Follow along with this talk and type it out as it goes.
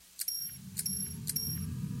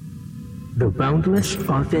The Boundless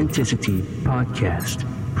Authenticity Podcast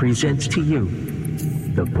presents to you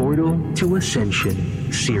the Portal to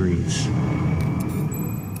Ascension series.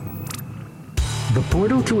 The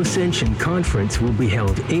Portal to Ascension Conference will be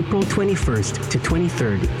held April 21st to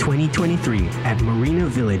 23rd, 2023 at Marina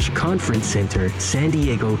Village Conference Center, San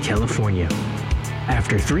Diego, California.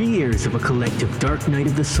 After 3 years of a collective dark night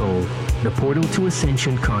of the soul, the Portal to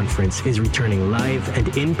Ascension Conference is returning live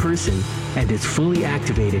and in person and is fully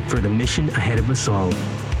activated for the mission ahead of us all.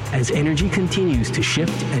 As energy continues to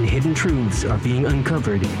shift and hidden truths are being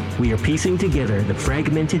uncovered, we are piecing together the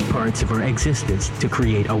fragmented parts of our existence to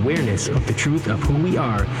create awareness of the truth of who we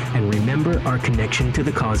are and remember our connection to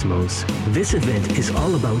the cosmos. This event is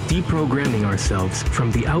all about deprogramming ourselves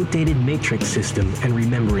from the outdated matrix system and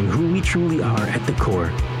remembering who we truly are at the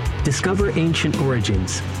core. Discover ancient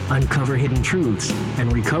origins, uncover hidden truths,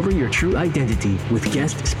 and recover your true identity with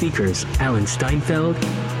guest speakers Alan Steinfeld,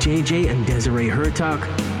 JJ and Desiree Hertok,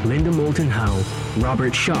 Linda Moulton Howe,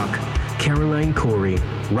 Robert Schock, Caroline Corey,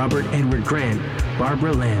 Robert Edward Grant,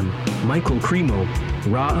 Barbara Lamb, Michael Cremo,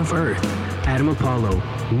 Ra of Earth, Adam Apollo,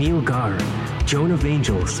 Neil Gar, Joan of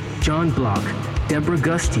Angels, John Block, Deborah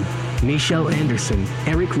Gusty, Michelle Anderson,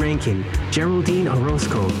 Eric Rankin, Geraldine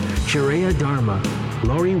Orozco, Sharia Dharma,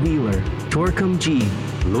 Lori Wheeler, Torcom G,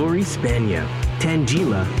 Lori Spania,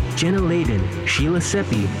 Tangela, Jenna Layden, Sheila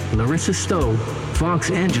Seppi, Larissa Stowe, Fox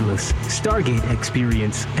Angeles, Stargate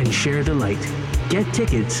Experience, and Share the Light. Get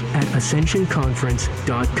tickets at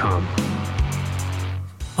ascensionconference.com.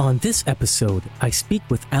 On this episode, I speak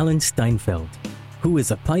with Alan Steinfeld, who is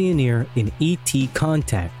a pioneer in ET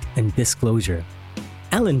contact and disclosure.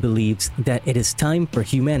 Alan believes that it is time for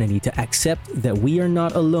humanity to accept that we are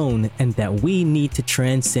not alone and that we need to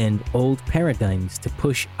transcend old paradigms to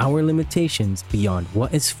push our limitations beyond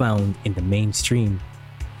what is found in the mainstream.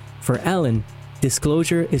 For Alan,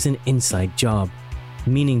 disclosure is an inside job,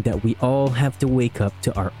 meaning that we all have to wake up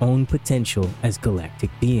to our own potential as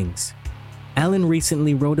galactic beings. Alan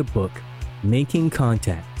recently wrote a book, Making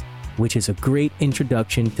Contact, which is a great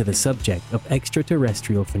introduction to the subject of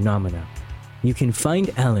extraterrestrial phenomena. You can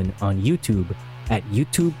find Alan on YouTube at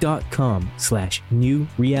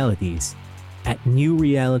youtube.com/newrealities, at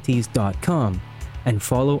newrealities.com, and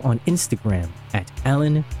follow on Instagram at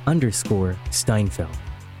Alan_Steinfeld.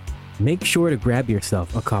 Make sure to grab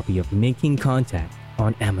yourself a copy of Making Contact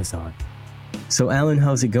on Amazon. So Alan,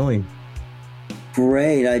 how's it going?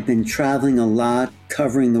 Great. I've been traveling a lot,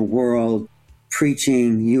 covering the world,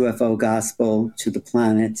 preaching UFO gospel to the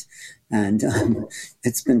planet, and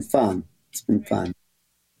it's been fun. It's been fun.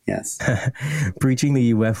 Yes. Preaching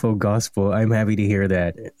the UFO gospel. I'm happy to hear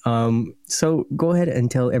that. So go ahead and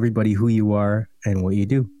tell everybody who you are and what you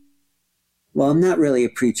do. Well, I'm not really a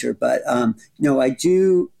preacher, but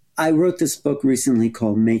I wrote this book recently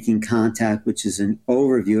called Making Contact, which is an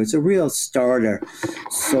overview. It's a real starter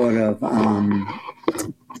sort of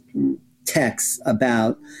text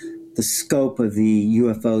about the scope of the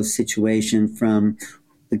UFO situation, from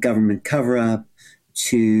the government cover-up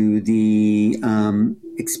to the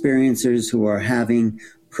experiencers who are having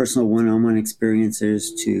personal one-on-one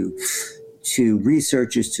experiences, to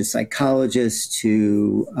researchers, to psychologists,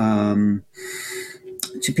 to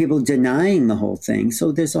people denying the whole thing.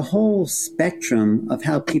 So there's a whole spectrum of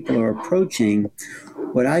how people are approaching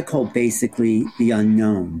what I call basically the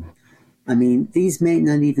unknown. I mean, these may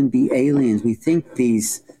not even be aliens. We think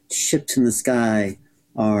these ships in the sky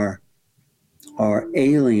are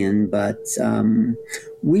alien, but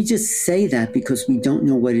we just say that because we don't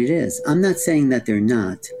know what it is. I'm not saying that they're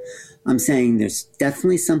not. I'm saying there's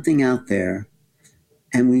definitely something out there,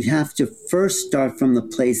 and we have to first start from the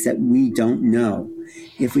place that we don't know.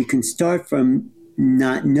 If we can start from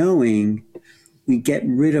not knowing, we get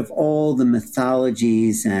rid of all the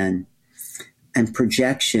mythologies and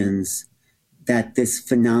projections that this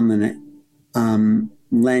phenomenon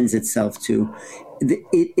lends itself to.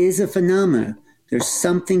 It is a phenomenon. There's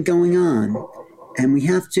something going on, and we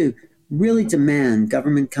have to really demand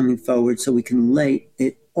government coming forward so we can lay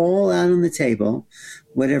it all out on the table,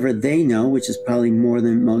 whatever they know, which is probably more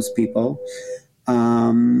than most people,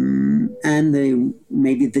 and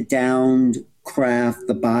maybe the downed craft,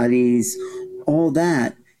 the bodies, all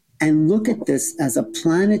that, and look at this as a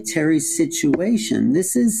planetary situation.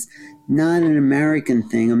 This is not an American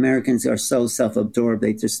thing. Americans are so self-absorbed,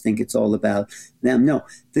 they just think it's all about them. No,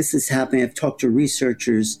 this is happening. I've talked to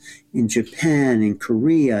researchers in Japan, in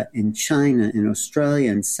Korea, in China, in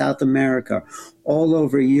Australia, in South America, all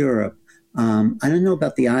over Europe. I don't know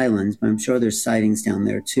about the islands, but I'm sure there's sightings down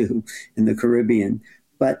there too, in the Caribbean.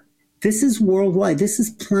 But This is worldwide. This is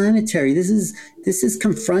planetary. This is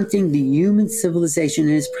confronting the human civilization,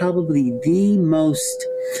 and it's probably the most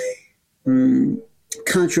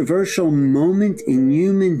controversial moment in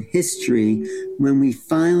human history when we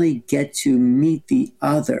finally get to meet the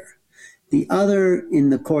other. The other in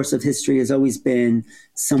the course of history has always been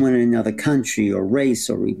someone in another country or race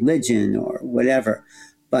or religion or whatever.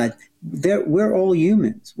 But we're all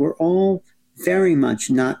humans. We're all very much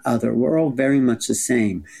not other. We're all very much the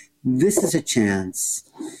same. This is a chance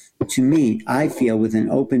to meet, I feel, with an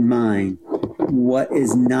open mind, what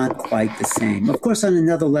is not quite the same. Of course, on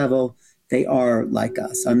another level, they are like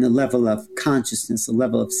us, on the level of consciousness, the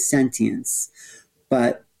level of sentience.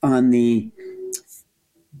 But on the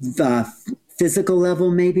physical level,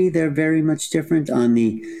 maybe they're very much different on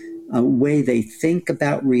the way they think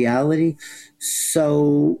about reality.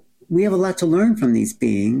 So we have a lot to learn from these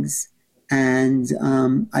beings. And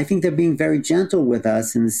I think they're being very gentle with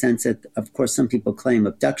us in the sense that, of course, some people claim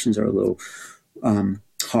abductions are a little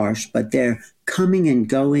harsh, but they're coming and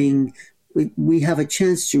going. We have a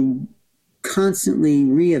chance to constantly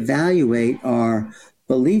reevaluate our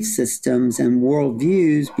belief systems and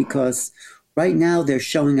worldviews, because right now they're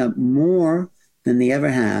showing up more than they ever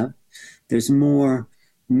have. There's more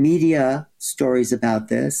media stories about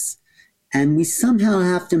this. And we somehow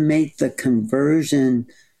have to make the conversion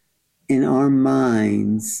in our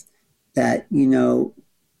minds that,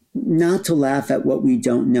 not to laugh at what we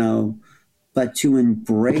don't know, but to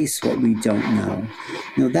embrace what we don't know.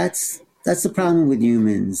 That's the problem with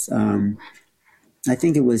humans. I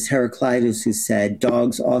think it was Heraclitus who said,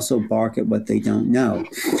 dogs also bark at what they don't know.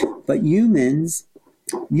 But humans,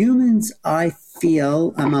 I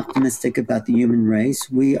feel, I'm optimistic about the human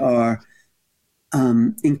race. We are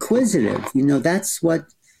inquisitive. That's what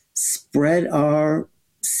spread our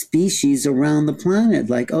species around the planet.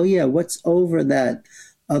 Like, oh yeah, what's over that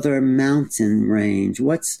other mountain range?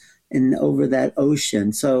 What's over that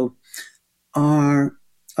ocean? So our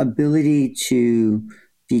ability to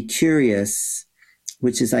be curious,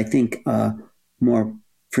 which is, I think, a more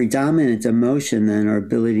predominant emotion than our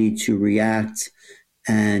ability to react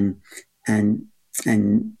and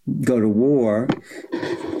go to war,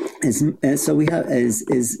 is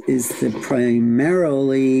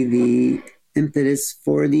primarily the impetus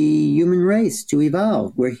for the human race to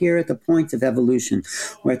evolve. We're here at the point of evolution.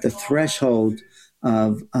 We're at the threshold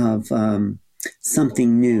of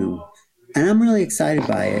something new. And I'm really excited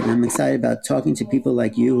by it. And I'm excited about talking to people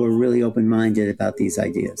like you who are really open-minded about these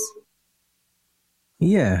ideas.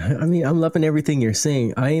 Yeah, I mean, I'm loving everything you're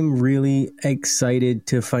saying. I am really excited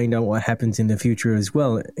to find out what happens in the future as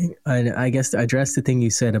well. And I guess to address the thing you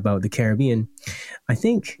said about the Caribbean, I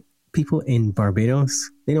think people in Barbados,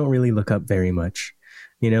 they don't really look up very much.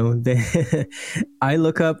 I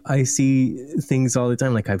look up, I see things all the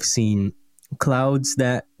time. Like I've seen clouds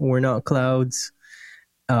that were not clouds.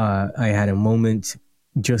 I had a moment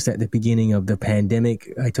just at the beginning of the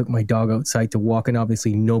pandemic. I took my dog outside to walk, and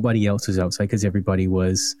obviously nobody else was outside because everybody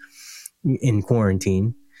was in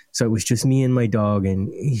quarantine. So it was just me and my dog, and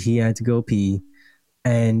he had to go pee.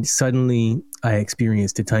 And suddenly I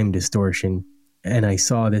experienced a time distortion, and I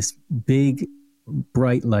saw this big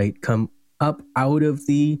bright light come up out of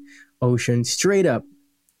the ocean straight up.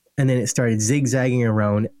 And then it started zigzagging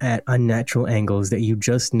around at unnatural angles that you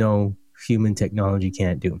just know human technology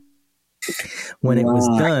can't do. When it was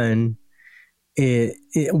done,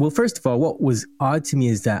 well, first of all, what was odd to me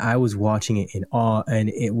is that I was watching it in awe, and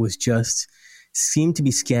it was just seemed to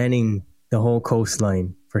be scanning the whole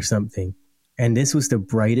coastline for something. And this was the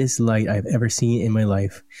brightest light I've ever seen in my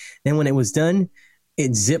life. Then when it was done,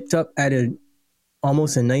 it zipped up at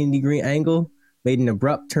almost a 90-degree angle, made an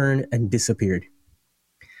abrupt turn, and disappeared.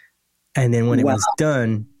 And then when it was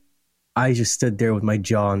done, I just stood there with my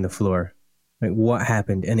jaw on the floor. Like, what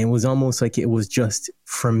happened? And it was almost like it was just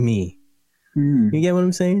from me. You get what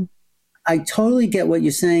I'm saying? I totally get what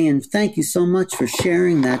you're saying. And thank you so much for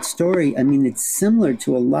sharing that story. I mean, it's similar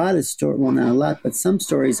to a lot of stories. Well, not a lot, but some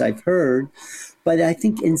stories I've heard. But I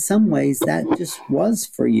think in some ways that just was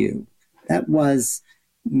for you. That was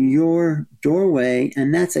your doorway.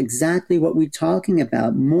 And that's exactly what we're talking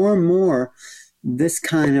about. More and more, this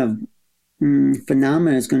kind of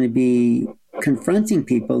phenomena is going to be confronting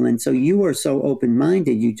people. And so you are so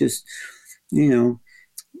open-minded. You just,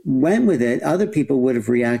 went with it. Other people would have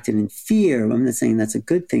reacted in fear. I'm not saying that's a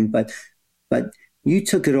good thing, but you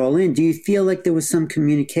took it all in. Do you feel like there was some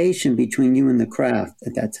communication between you and the craft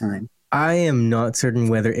at that time? I am not certain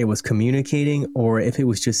whether it was communicating or if it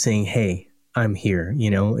was just saying, hey, I'm here.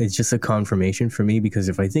 It's just a confirmation for me, because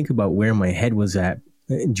if I think about where my head was at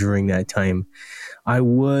during that time. I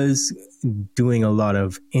was doing a lot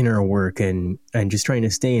of inner work and just trying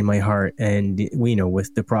to stay in my heart. And,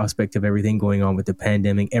 with the prospect of everything going on with the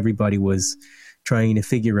pandemic, everybody was trying to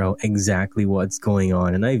figure out exactly what's going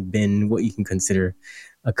on. And I've been what you can consider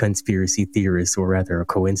a conspiracy theorist, or rather a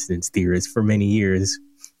coincidence theorist, for many years,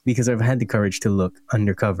 because I've had the courage to look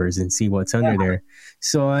under covers and see what's under there.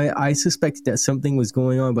 So I suspected that something was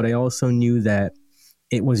going on, but I also knew that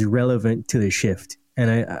it was relevant to the shift.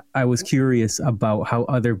 And I was curious about how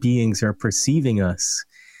other beings are perceiving us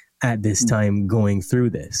at this time going through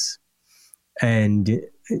this. And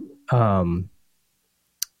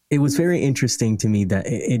it was very interesting to me that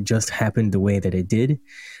it just happened the way that it did.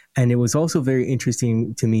 And it was also very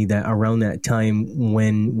interesting to me that around that time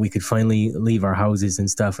when we could finally leave our houses and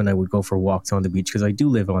stuff, and I would go for walks on the beach, because I do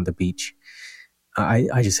live on the beach.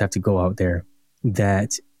 I just have to go out there,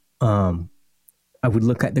 that I would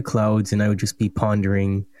look at the clouds and I would just be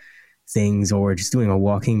pondering things, or just doing a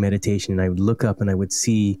walking meditation. And I would look up and I would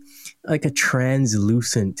see like a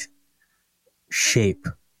translucent shape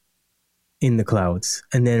in the clouds.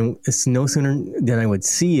 And then it's no sooner than I would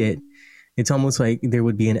see it, it's almost like there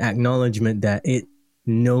would be an acknowledgement that it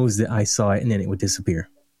knows that I saw it, and then it would disappear.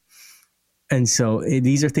 And so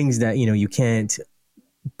these are things that, you can't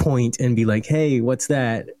point and be like, hey, what's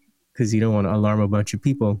that? Because you don't want to alarm a bunch of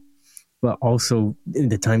people. But also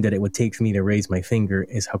the time that it would take for me to raise my finger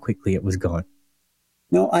is how quickly it was gone.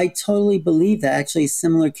 No, I totally believe that. Actually, a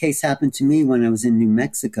similar case happened to me when I was in New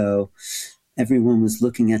Mexico. Everyone was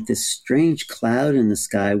looking at this strange cloud in the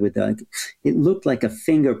sky with it looked like a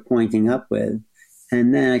finger pointing upward.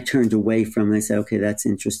 And then I turned away from it. I said, okay, that's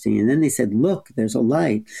interesting. And then they said, look, there's a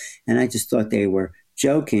light. And I just thought they were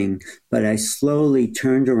joking, but I slowly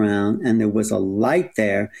turned around and there was a light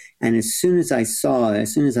there. And as soon as I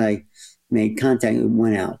made contact, it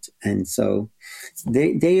went out. And so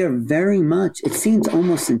they are very much, it seems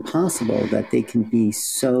almost impossible that they can be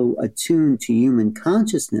so attuned to human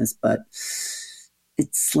consciousness, but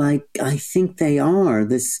it's like, I think they are.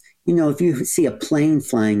 This, if you see a plane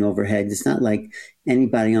flying overhead, it's not like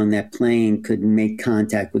anybody on that plane could make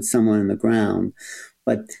contact with someone on the ground.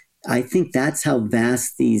 But I think that's how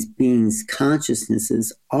vast these beings'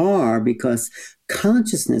 consciousnesses are, because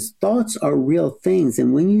consciousness, thoughts are real things.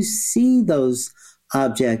 And when you see those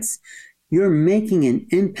objects, you're making an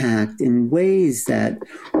impact in ways that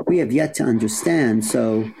we have yet to understand.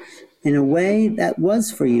 So in a way, that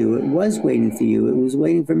was for you. It was waiting for you. It was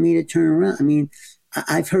waiting for me to turn around. I mean,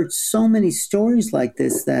 I've heard so many stories like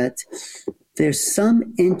this, that there's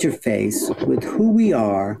some interface with who we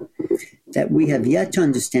are that we have yet to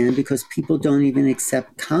understand, because people don't even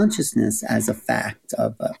accept consciousness as a fact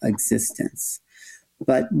of existence.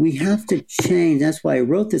 But we have to change. That's why I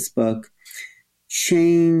wrote this book,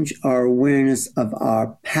 change our awareness of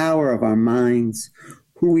our power of our minds,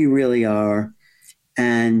 who we really are,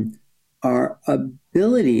 and our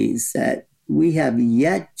abilities that we have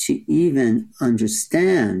yet to even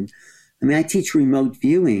understand. I mean, I teach remote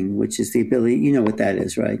viewing, which is the ability, you know what that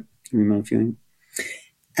is, right? Remote viewing.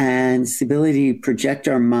 And it's the ability to project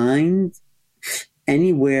our mind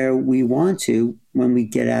anywhere we want to when we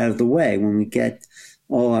get out of the way, when we get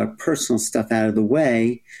all our personal stuff out of the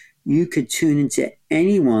way. You could tune into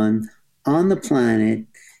anyone on the planet,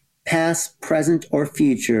 past, present, or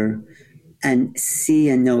future, and see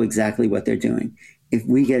and know exactly what they're doing if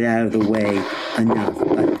we get out of the way enough.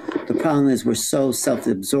 But the problem is we're so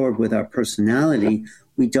self-absorbed with our personality,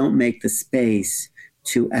 we don't make the space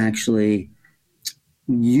to actually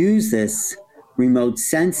use this remote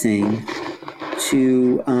sensing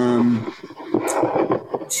to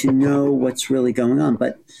know what's really going on.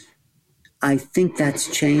 But I think that's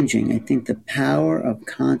changing. I think the power of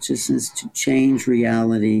consciousness to change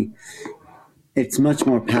reality, it's much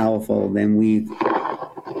more powerful than we've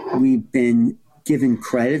been given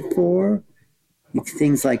credit for.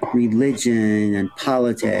 Things like religion and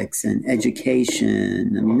politics and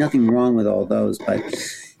education. I mean, nothing wrong with all those, but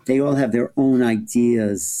they all have their own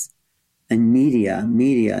ideas. And media,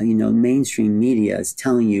 mainstream media is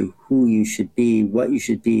telling you who you should be, what you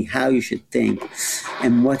should be, how you should think,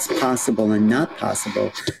 and what's possible and not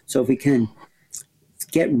possible. So if we can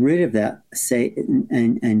get rid of that, say,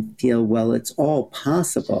 and feel, well, it's all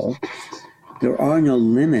possible. There are no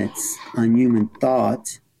limits on human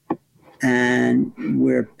thought, and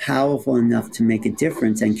we're powerful enough to make a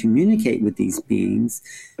difference and communicate with these beings,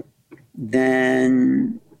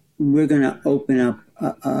 then we're going to open up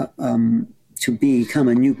to become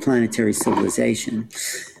a new planetary civilization.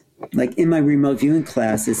 Like in my remote viewing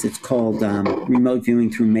classes, it's called remote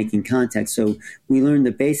viewing through making contact. So we learn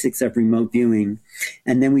the basics of remote viewing,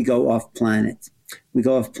 and then we go off planet. We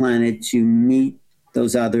go off planet to meet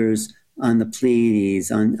those others on the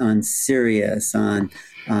Pleiades, on Sirius, on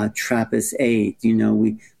TRAPPIST 8.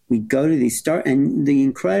 We go to these stars, and the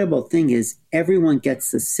incredible thing is everyone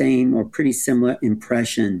gets the same or pretty similar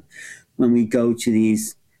impression when we go to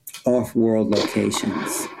these off-world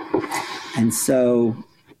locations. And so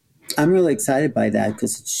I'm really excited by that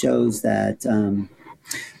because it shows that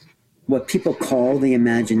what people call the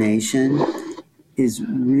imagination is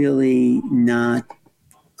really not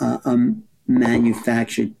a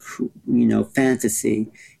manufactured,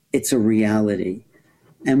 fantasy. It's a reality.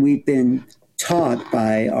 And we've been taught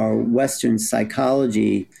by our Western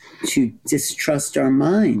psychology to distrust our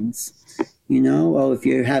minds. If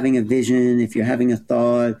you're having a vision, if you're having a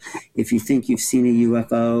thought, if you think you've seen a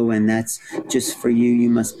UFO and that's just for you, you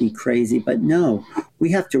must be crazy. But no,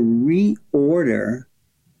 we have to reorder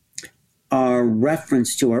our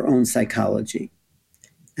reference to our own psychology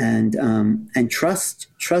and trust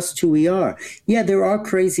who we are. Yeah, there are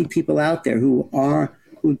crazy people out there who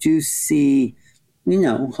do see,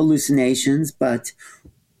 hallucinations, but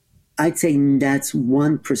I'd say that's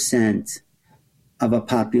 1% of a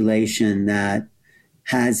population that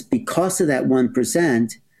has, because of that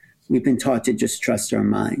 1%, we've been taught to just trust our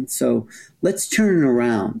mind. So let's turn it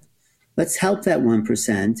around. Let's help that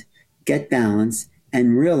 1% get balance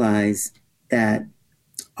and realize that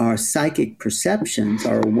our psychic perceptions,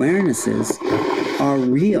 our awarenesses are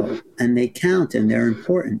real and they count and they're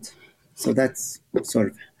important. So that's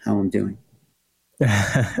sort of how I'm doing. To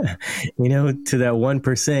that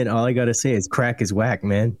 1%, all I got to say is crack is whack,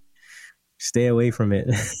 man. Stay away from it.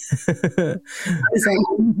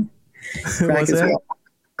 Crack is whack.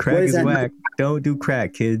 Crack is whack. Don't do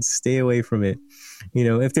crack, kids. Stay away from it.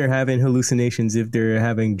 If they're having hallucinations, if they're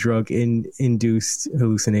having drug-induced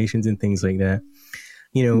hallucinations and things like that,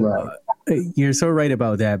 right. You're so right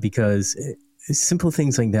about that because simple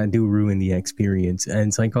things like that do ruin the experience.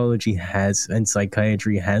 And psychology and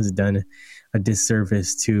psychiatry has done a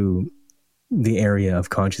disservice to the area of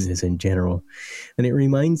consciousness in general. And it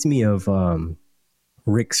reminds me of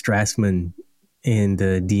Rick Strassman in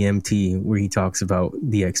the DMT, where he talks about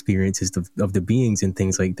the experiences of the beings and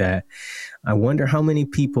things like that. I wonder how many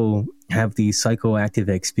people have these psychoactive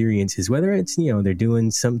experiences, whether it's, they're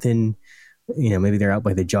doing something, maybe they're out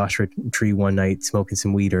by the Joshua tree one night smoking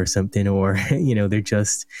some weed or something, or,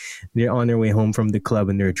 they're on their way home from the club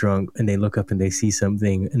and they're drunk and they look up and they see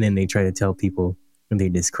something and then they try to tell people and they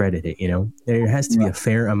discredit it. There has to be a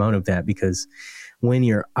fair amount of that because when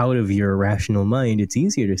you're out of your rational mind, it's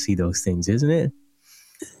easier to see those things, isn't it?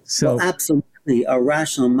 So, well, absolutely. Our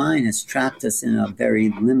rational mind has trapped us in a very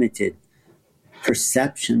limited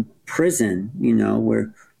perception prison,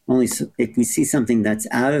 where only if we see something that's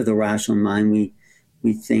out of the rational mind,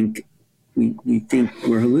 we think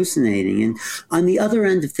we're hallucinating. And on the other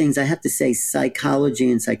end of things, I have to say psychology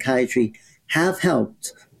and psychiatry have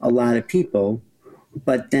helped a lot of people.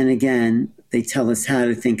 But then again, they tell us how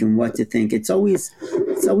to think and what to think. It's always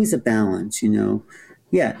a balance,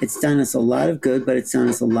 Yeah, it's done us a lot of good, but it's done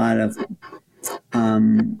us a lot of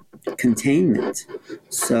containment.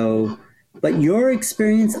 So, but your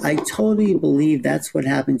experience, I totally believe that's what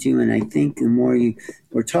happened to you. And I think the more you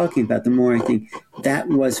were talking about, the more I think that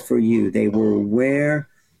was for you. They were aware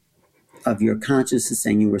of your consciousness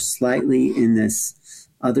and you were slightly in this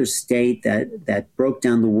other state that broke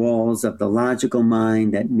down the walls of the logical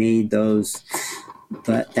mind that made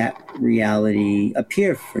that reality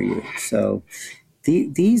appear for you. So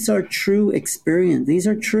these are true experience. These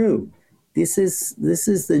are true. This is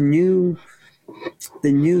the new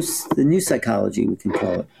psychology, we can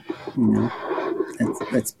call it.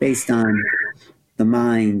 That's based on the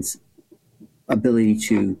mind's ability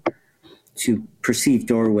to perceive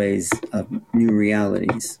doorways of new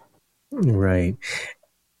realities. Right.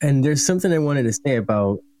 And there's something I wanted to say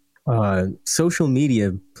about social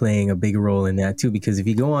media playing a big role in that too, because if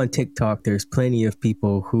you go on TikTok, there's plenty of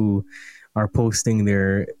people who are posting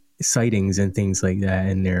their sightings and things like that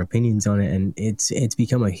and their opinions on it. And it's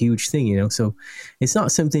become a huge thing, so it's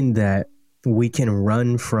not something that we can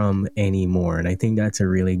run from anymore. And I think that's a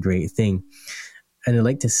really great thing. And I'd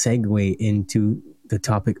like to segue into the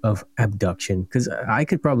topic of abduction, because I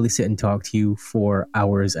could probably sit and talk to you for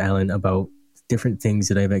hours, Alan, about different things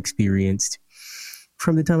that I've experienced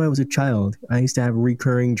from the time I was a child. I used to have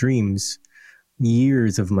recurring dreams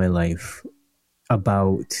years of my life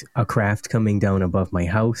about a craft coming down above my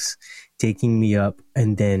house, taking me up,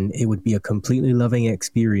 and then it would be a completely loving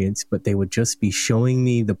experience, but they would just be showing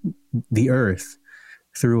me the earth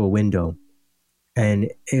through a window. And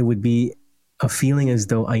it would be a feeling as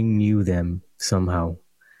though I knew them somehow,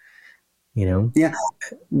 Yeah.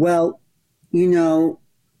 Well, you know,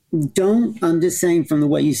 I'm just saying from the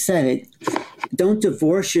way you said it, don't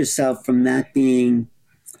divorce yourself from that being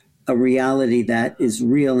a reality that is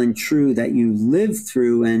real and true that you live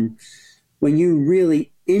through. And when you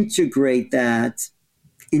really integrate that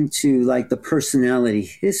into like the personality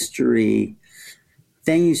history,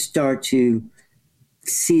 then you start to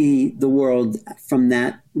see the world from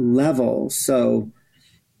that level. So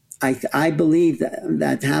I believe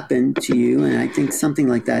that happened to you, and I think something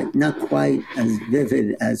like that, not quite as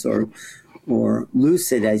vivid as or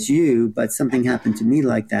lucid as you, but something happened to me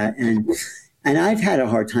like that, and I've had a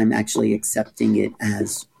hard time actually accepting it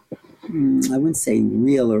as I wouldn't say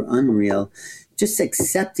real or unreal, just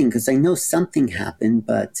accepting because I know something happened,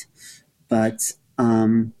 but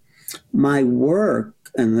my work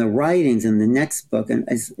and the writings and the next book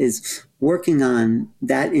is working on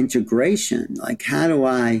that integration. Like, how do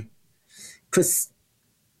I? Because,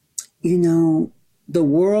 the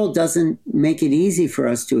world doesn't make it easy for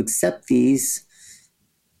us to accept these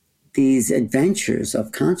adventures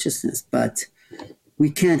of consciousness, but we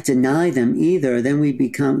can't deny them either. Then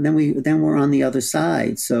we're on the other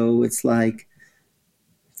side. So it's like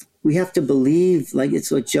we have to believe, like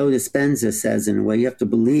it's what Joe Dispenza says in a way. You have to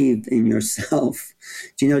believe in yourself.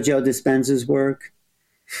 Do you know Joe Dispenza's work?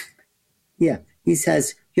 Yeah, he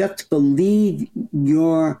says you have to believe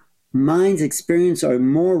your mind's experience are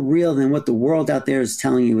more real than what the world out there is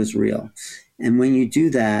telling you is real. And when you do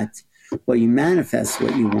that, well, you manifest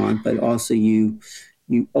what you want, but also you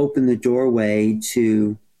open the doorway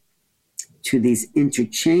to these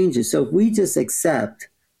interchanges. So if we just accept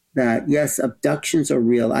that, yes, abductions are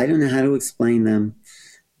real, I don't know how to explain them.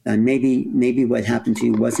 Maybe what happened to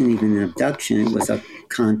you wasn't even an abduction, it was a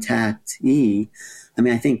contactee. I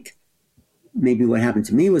mean, I think maybe what happened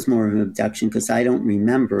to me was more of an abduction because I don't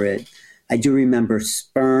remember it. I do remember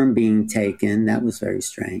sperm being taken. That was very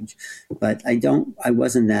strange. But I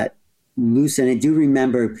wasn't that lucid. I do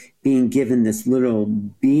remember being given this little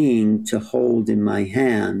being to hold in my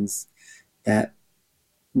hands that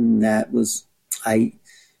was, I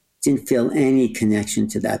didn't feel any connection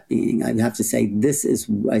to that being. I'd have to say,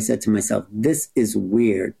 I said to myself, this is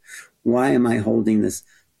weird. Why am I holding this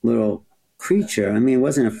little creature? I mean, it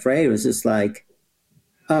wasn't afraid. It was just like,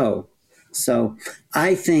 oh. So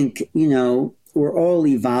I think, we're all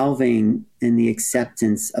evolving in the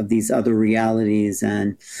acceptance of these other realities,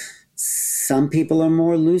 and some people are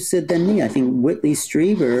more lucid than me. I think Whitley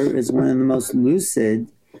Strieber is one of the most lucid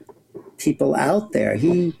people out there.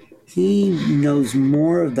 He knows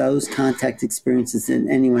more of those contact experiences than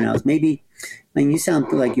anyone else. Maybe, you sound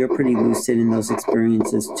like you're pretty lucid in those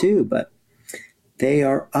experiences too, but they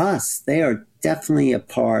are us. They are definitely a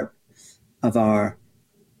part of our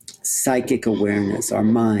psychic awareness, our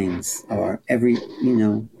minds,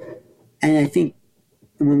 and I think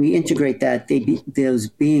when we integrate that, those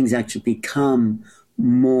beings actually become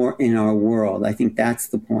more in our world. I think that's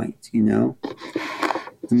the point, The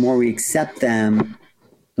more we accept them,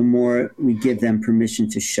 the more we give them permission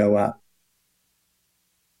to show up.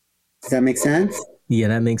 Does that make sense? Yeah,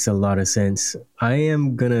 that makes a lot of sense. I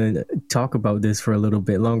am going to talk about this for a little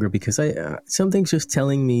bit longer because something's just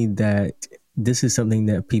telling me that this is something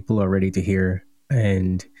that people are ready to hear,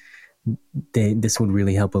 and this would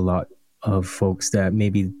really help a lot of folks that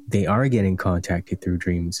maybe they are getting contacted through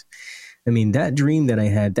dreams. I mean, that dream that I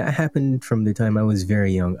had, that happened from the time I was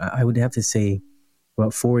very young. I would have to say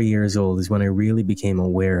about 4 years old is when I really became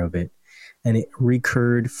aware of it. And it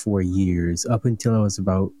recurred for years up until I was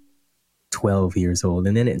about 12 years old.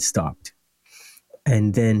 And then it stopped.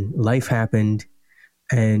 And then life happened.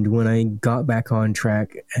 And when I got back on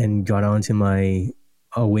track and got onto my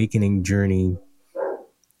awakening journey,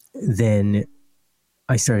 then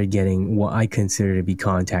I started getting what I consider to be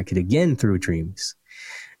contacted again through dreams.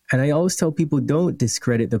 And I always tell people, don't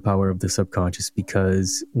discredit the power of the subconscious,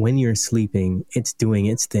 because when you're sleeping, it's doing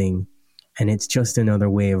its thing. And it's just another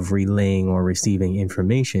way of relaying or receiving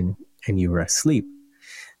information, and you are asleep.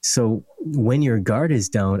 So when your guard is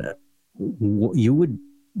down, you would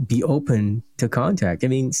be open to contact. I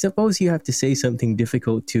mean, suppose you have to say something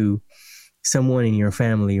difficult to someone in your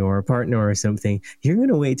family or a partner or something. You're going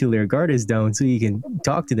to wait till their guard is down so you can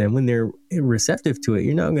talk to them when they're receptive to it.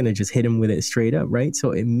 You're not going to just hit them with it straight up, right? So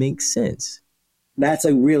it makes sense. That's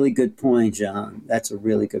a really good point, John. That's a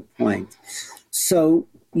really good point. So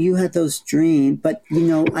you had those dreams, but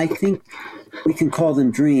I think we can call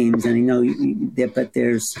them dreams, and but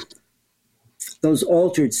there's those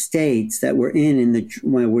altered states that we're in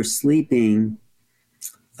when we're sleeping,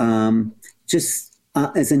 just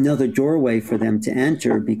as another doorway for them to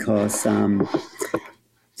enter, because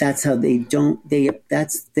that's how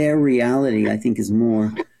that's their reality, I think, is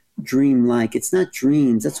more dreamlike. It's not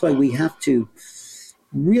dreams. That's why we have to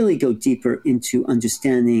really go deeper into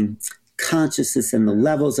understanding consciousness and the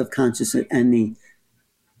levels of consciousness and the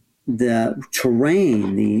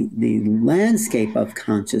terrain, the landscape of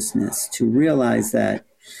consciousness, to realize that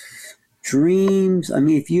dreams, I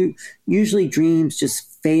mean, usually dreams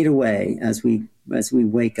just fade away as we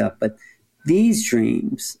wake up, but these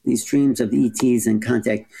dreams of ETs and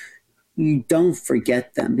contact, you don't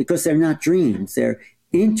forget them because they're not dreams. They're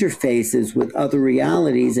interfaces with other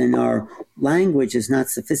realities, and our language is not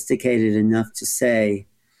sophisticated enough to say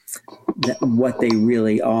what they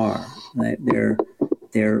really are.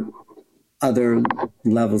 They're other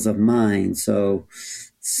levels of mind. So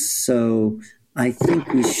I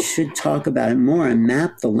think we should talk about it more and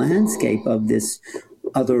map the landscape of this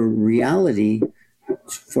other reality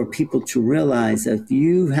for people to realize that if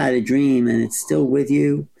you had a dream and it's still with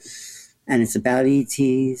you and it's about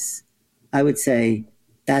ETs, I would say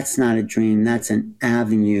that's not a dream. That's an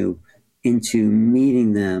avenue into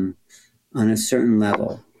meeting them on a certain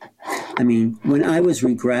level. I mean, when I was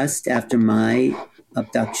regressed after my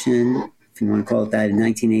abduction, if you want to call it that, in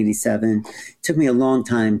 1987, it took me a long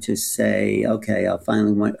time to say, okay, I'll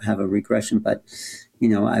finally have a regression. But,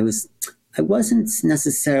 I wasn't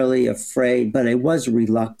necessarily afraid, but I was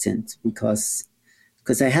reluctant because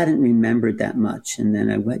I hadn't remembered that much. And then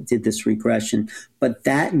I did this regression. But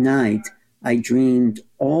that night, I dreamed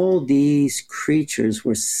all these creatures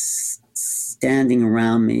were standing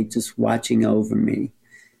around me, just watching over me.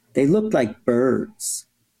 They looked like birds,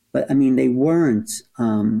 but I mean, they weren't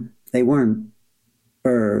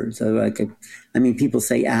birds. People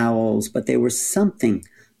say owls, but they were something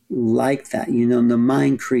like that. The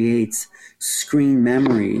mind creates screen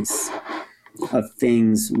memories of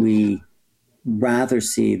things we rather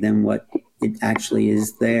see than what it actually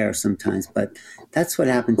is there sometimes. But that's what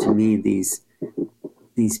happened to me.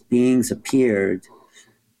 These beings appeared.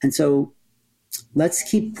 And so let's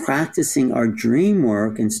keep practicing our dream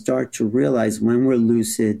work and start to realize when we're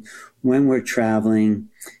lucid, when we're traveling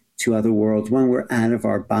to other worlds, when we're out of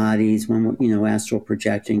our bodies, when we're, astral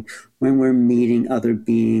projecting, when we're meeting other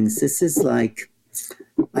beings. This is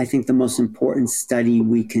I think the most important study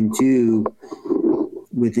we can do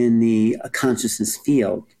within the consciousness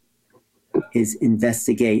field is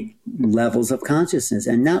investigate levels of consciousness,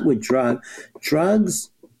 and not with drugs.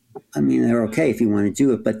 I mean, they're okay if you want to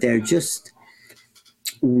do it, but they're just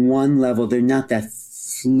one level. They're not that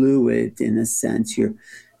fluid in a sense. You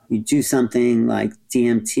do something like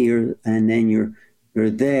DMT, and then you're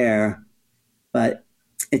there, but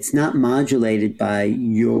it's not modulated by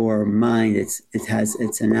your mind. It's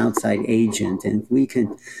an outside agent, and if we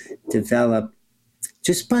can develop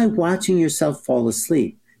just by watching yourself fall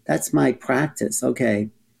asleep. That's my practice. Okay,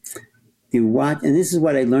 you watch, and this is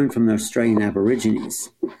what I learned from the Australian Aborigines.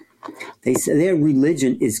 They say their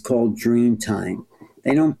religion is called dream time.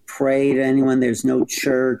 They don't pray to anyone. There's no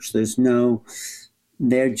church. They're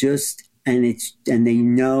just, and they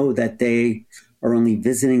know that they are only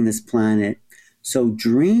visiting this planet. So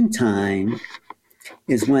dream time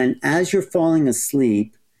is when, as you're falling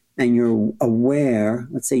asleep and you're aware,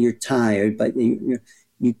 let's say you're tired, but you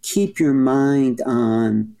keep your mind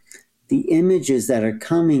on the images that are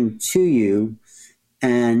coming to you.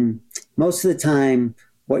 And most of the time,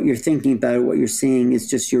 what you're thinking about or what you're seeing is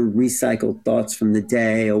just your recycled thoughts from the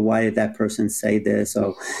day. Or why did that person say this?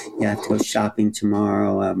 Oh, you have to go shopping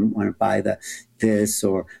tomorrow. I want to buy this,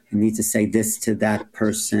 or I need to say this to that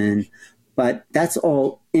person. But that's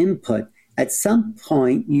all input. At some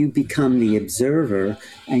point, you become the observer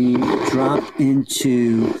and you drop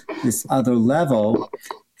into this other level,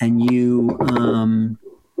 and you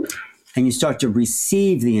start to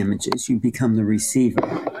receive the images. You become the receiver.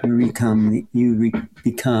 You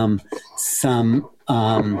become some.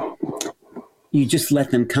 You just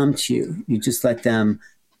let them come to you. You just let them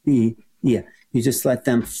be. Yeah. You just let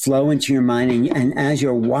them flow into your mind, and as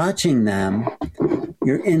you're watching them,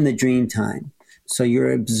 you're in the dream time. So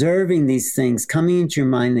you're observing these things coming into your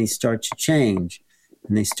mind. They start to change,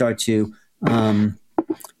 and they start to,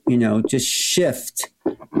 just shift.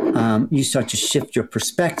 You start to shift your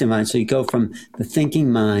perspective on it. So you go from the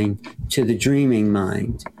thinking mind to the dreaming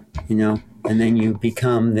mind, and then you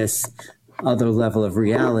become this other level of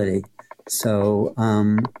reality. So,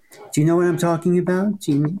 do you know what I'm talking about?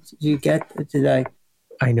 Do you get? Did I?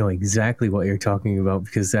 I know exactly what you're talking about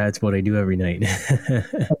because that's what I do every night.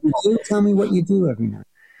 Tell me what you do every night.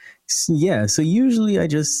 Yeah. So usually I'll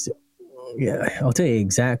tell you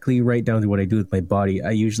exactly right down to what I do with my body.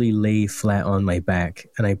 I usually lay flat on my back,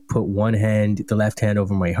 and I put the left hand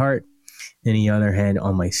over my heart and the other hand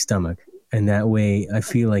on my stomach. And that way I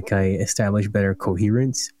feel like I establish better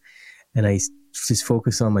coherence. and just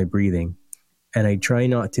focus on my breathing. And I try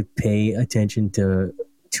not to pay attention to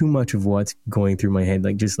too much of what's going through my head.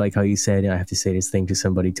 Like, just like how you said, I have to say this thing to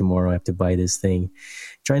somebody tomorrow, I have to buy this thing.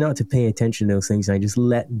 Try not to pay attention to those things. I just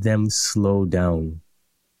let them slow down.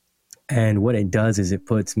 And what it does is it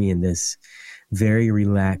puts me in this very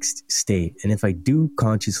relaxed state. And if I do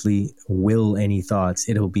consciously will any thoughts,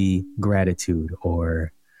 it'll be gratitude,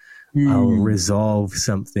 or I'll resolve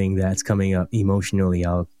something that's coming up emotionally.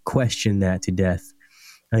 I'll question that to death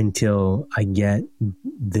until I get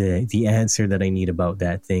the answer that I need about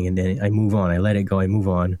that thing. And then I move on. I let it go. I move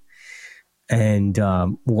on. And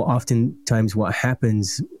oftentimes what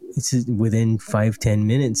happens within 5-10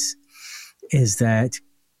 minutes is that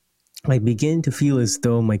I begin to feel as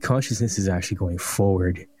though my consciousness is actually going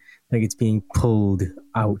forward, like it's being pulled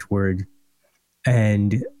outward.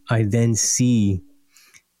 And I then see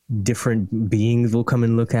different beings will come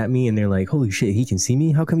and look at me, and they're like, holy shit, he can see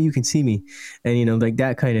me? How come you can see me? And, like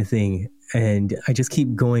that kind of thing. And I just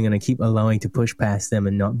keep going, and I keep allowing to push past them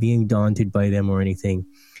and not being daunted by them or anything.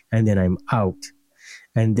 And then I'm out.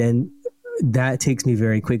 And then that takes me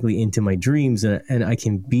very quickly into my dreams, and I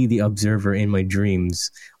can be the observer in my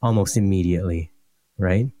dreams almost immediately,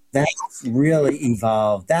 right? That's really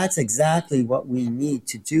evolved. That's exactly what we need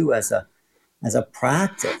to do as a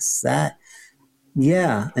practice.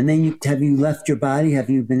 Yeah. And then have you left your body? Have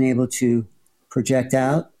you been able to project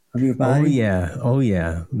out of your body? Oh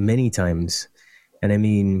yeah, many times. And I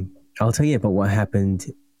mean, I'll tell you about what happened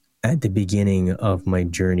at the beginning of my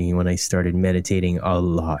journey when I started meditating a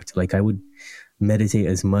lot. Like, I would meditate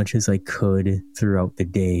as much as I could throughout the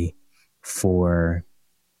day for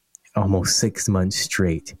almost 6 months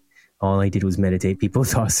straight. All I did was meditate. People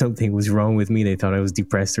thought something was wrong with me. They thought I was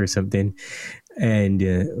depressed or something. And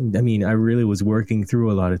I mean, I really was working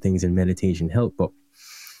through a lot of things, and meditation helped. But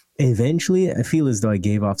eventually, I feel as though I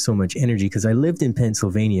gave off so much energy because I lived in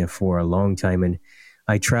Pennsylvania for a long time, and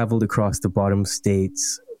I traveled across the bottom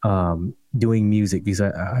states doing music because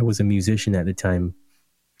I was a musician at the time.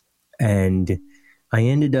 And I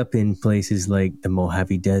ended up in places like the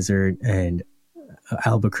Mojave Desert and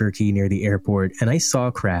Albuquerque near the airport. And I saw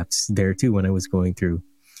crafts there too when I was going through.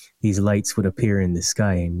 These lights would appear in the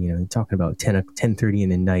sky, and, talking about 10:30 in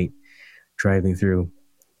the night driving through.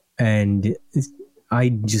 And I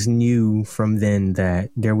just knew from then that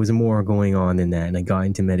there was more going on than that. And I got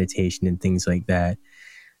into meditation and things like that.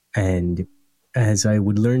 And as I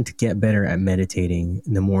would learn to get better at meditating,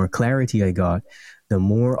 the more clarity I got, the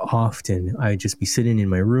more often I'd just be sitting in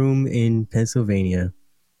my room in Pennsylvania,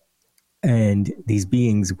 and these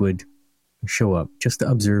beings would show up just to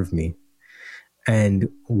observe me. And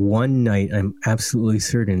one night, I'm absolutely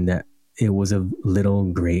certain that it was a little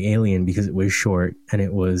gray alien because it was short and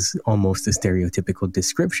it was almost a stereotypical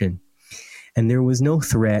description. And there was no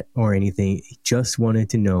threat or anything. It just wanted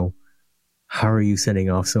to know, how are you sending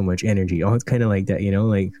off so much energy? Oh, it's kind of like that,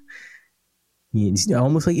 like it's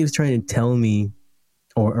almost like he was trying to tell me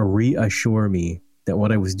or reassure me that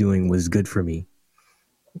what I was doing was good for me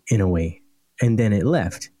in a way. And then it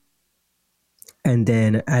left. And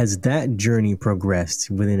then as that journey progressed,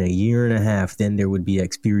 within a year and a half, then there would be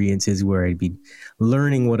experiences where I'd be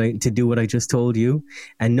learning to do what I just told you.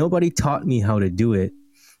 And nobody taught me how to do it.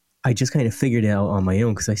 I just kind of figured it out on my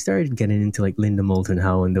own because I started getting into like Linda Moulton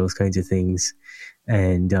Howe and those kinds of things.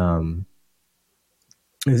 And I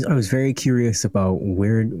was very curious about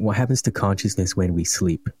what happens to consciousness when we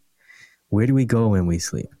sleep. Where do we go when we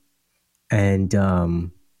sleep? And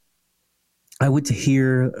I would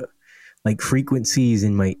hear like frequencies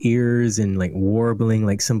in my ears and like warbling,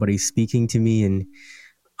 like somebody's speaking to me. And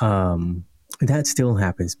that still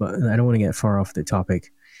happens, but I don't want to get far off the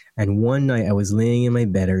topic. And one night I was laying in my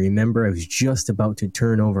bed. I remember I was just about to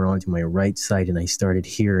turn over onto my right side, and I started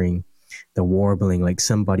hearing the warbling, like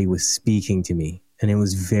somebody was speaking to me. And it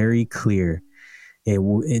was very clear.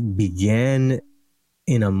 It began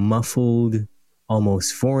in a muffled,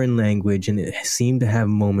 almost foreign language, and it seemed to have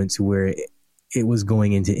moments where it was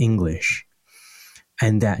going into English.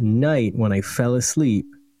 And that night when I fell asleep,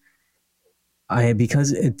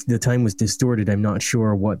 because the time was distorted, I'm not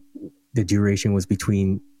sure what the duration was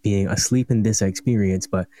between being asleep in this experience,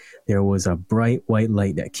 but there was a bright white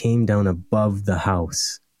light that came down above the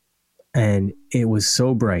house. And it was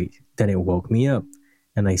so bright that it woke me up.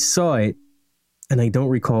 And I saw it, and I don't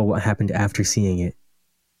recall what happened after seeing it.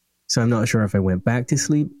 So I'm not sure if I went back to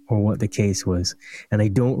sleep or what the case was. And I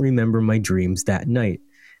don't remember my dreams that night.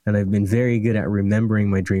 And I've been very good at remembering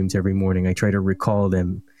my dreams every morning. I try to recall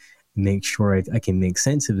them, make sure I can make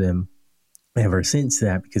sense of them ever since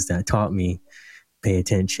that, because that taught me, pay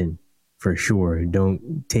attention for sure.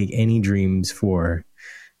 Don't take any dreams for,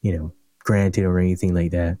 granted or anything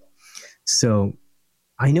like that. So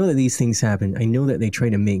I know that these things happen. I know that they try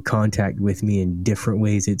to make contact with me in different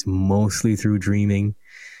ways. It's mostly through dreaming.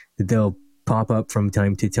 They'll pop up from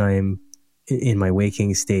time to time in my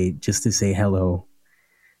waking state just to say hello.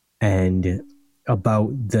 And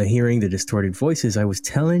about the hearing the distorted voices, I was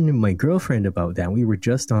telling my girlfriend about that. We were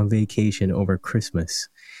just on vacation over Christmas.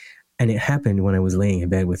 And it happened when I was laying in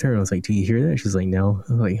bed with her. And I was like, do you hear that? She's like, no.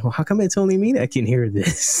 I was like, well, how come it's only me that can hear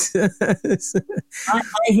this? I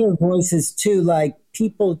hear voices too, like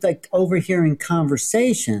people like overhearing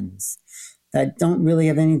conversations that don't really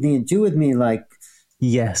have anything to do with me, like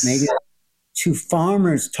yes, maybe two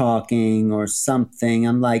farmers talking or something.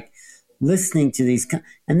 I'm like listening to these,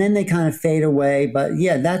 and then they kind of fade away. But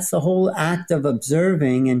yeah, that's the whole act of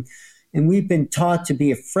observing, and we've been taught to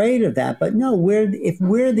be afraid of that. But no, if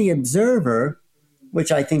we're the observer,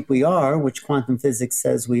 which I think we are, which quantum physics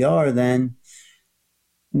says we are, then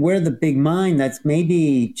we're the big mind that's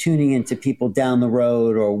maybe tuning into people down the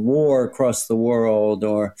road or war across the world,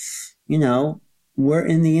 or, we're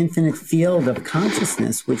in the infinite field of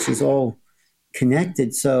consciousness, which is all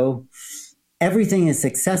connected. So everything is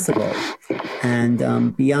accessible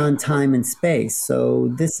and beyond time and space.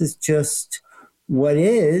 So this is just what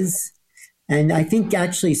is. And I think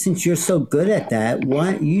actually, since you're so good at that,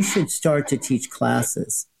 you should start to teach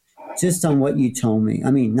classes just on what you told me.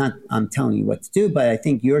 I mean, not I'm telling you what to do, but I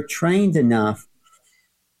think you're trained enough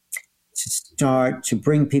to start to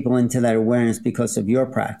bring people into that awareness because of your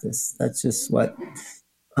practice. That's just what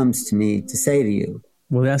comes to me to say to you.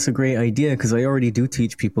 Well, that's a great idea, because I already do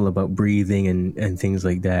teach people about breathing and things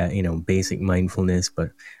like that, basic mindfulness,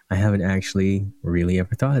 but I haven't actually really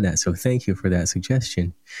ever thought of that. So thank you for that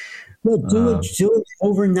suggestion. Well, do it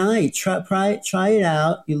overnight. Try it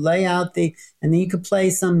out. You lay out and then you could play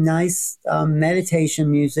some nice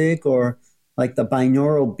meditation music, or like the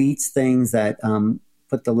binaural beats things that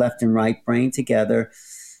put the left and right brain together,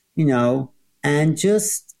 and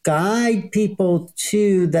just guide people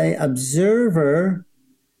to the observer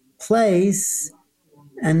place.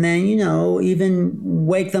 And then, even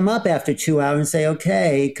wake them up after 2 hours and say,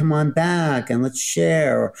 okay, come on back and let's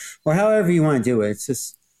share, or however you want to do it. It's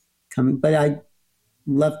just coming. But I'd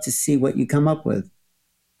love to see what you come up with.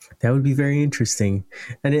 That would be very interesting.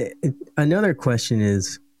 And another question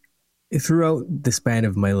is, throughout the span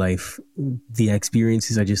of my life, the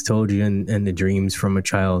experiences I just told you and the dreams from a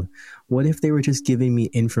child, what if they were just giving me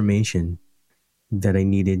information that I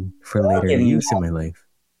needed for later use in my life?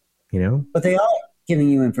 But they are giving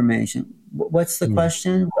you information. What's the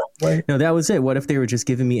question? No, that was it. What if they were just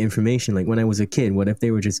giving me information? Like when I was a kid, what if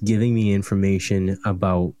they were just giving me information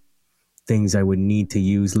about things I would need to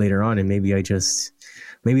use later on? And maybe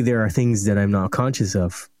there are things that I'm not conscious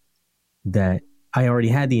of that I already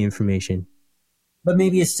had the information. But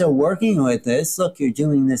maybe you're still working with this. Look, you're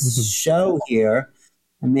doing this show here,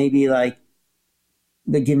 and maybe like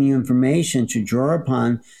they're giving you information to draw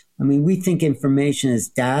upon. I mean, we think information is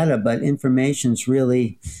data, but information is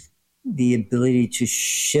really the ability to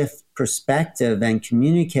shift perspective and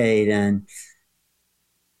communicate and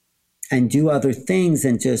do other things,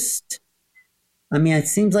 and just, I mean, it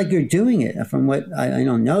seems like you're doing it from what I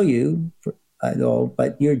don't know you at all,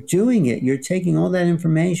 but you're doing it. You're taking all that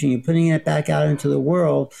information, you're putting it back out into the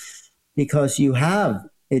world because you have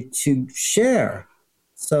it to share.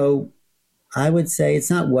 So I would say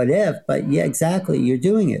it's not what if, but yeah, exactly. You're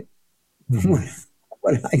doing it.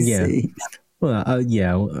 What I see. Well,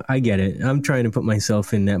 yeah, I get it. I'm trying to put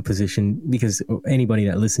myself in that position because anybody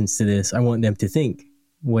that listens to this, I want them to think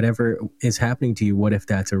whatever is happening to you, what if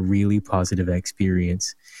that's a really positive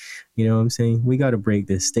experience? You know what I'm saying? We got to break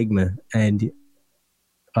this stigma. And,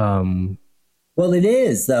 well, it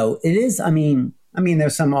is though. It is. I mean,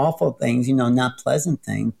 there's some awful things, not pleasant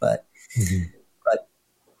things, but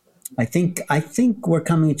I think we're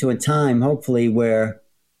coming to a time, hopefully, where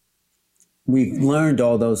we've learned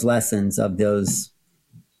all those lessons of those,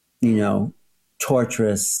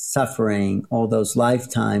 torturous suffering, all those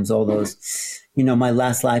lifetimes, all those, my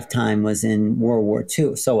last lifetime was in World War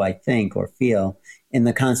II. So I think or feel in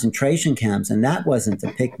the concentration camps. And that wasn't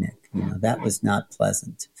a picnic. That was not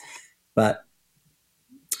pleasant. But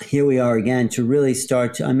here we are again to really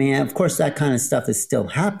start to, of course, that kind of stuff is still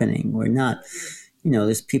happening. We're not,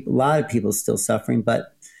 there's a lot of people still suffering,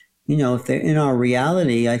 but if they're in our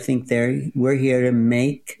reality, I think we're here to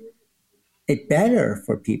make it better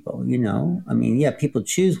for people, people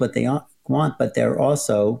choose what they want, but they're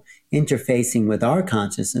also interfacing with our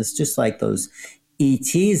consciousness, just like those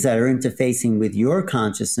ETs that are interfacing with your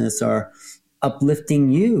consciousness are uplifting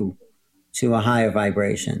you to a higher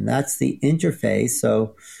vibration. That's the interface.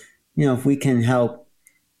 So, if we can help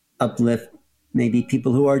uplift maybe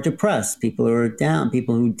people who are depressed, people who are down,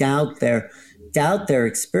 people who doubt their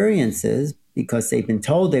experiences because they've been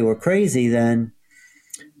told they were crazy. Then,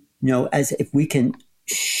 as if we can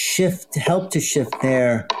help to shift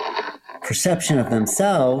their perception of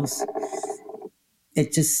themselves,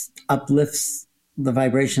 it just uplifts the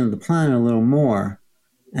vibration of the planet a little more.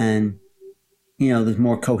 And, there's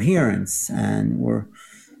more coherence, and where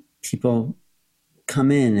people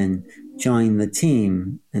come in and join the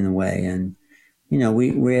team in a way. And,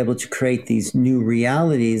 we're able to create these new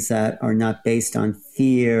realities that are not based on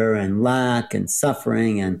fear and lack and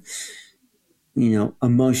suffering and,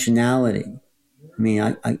 emotionality. I mean,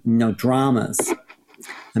 I dramas.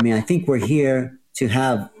 I mean, I think we're here to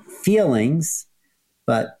have feelings,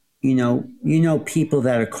 but, people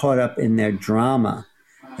that are caught up in their drama,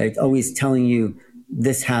 they're always telling you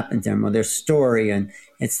this happened to them or their story. And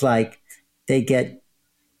it's like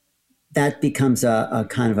that becomes a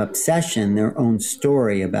kind of obsession, their own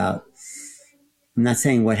story about, I'm not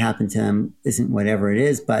saying what happened to them isn't whatever it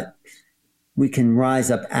is, but we can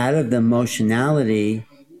rise up out of the emotionality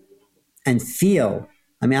and feel.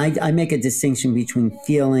 I mean, I make a distinction between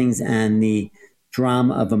feelings and the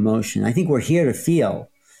drama of emotion. I think we're here to feel,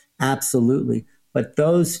 absolutely. But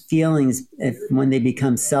those feelings, when they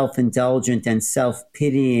become self-indulgent and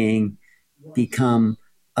self-pitying, become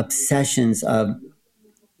obsessions of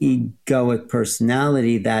egoic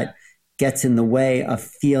personality that gets in the way of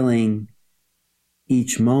feeling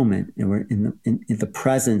each moment. And we're in the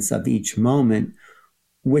presence of each moment,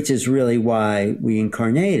 which is really why we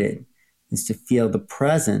incarnated, is to feel the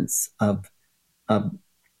presence of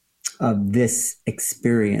this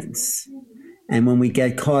experience. And when we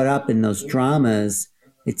get caught up in those dramas,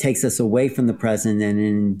 it takes us away from the present and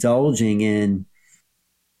indulging in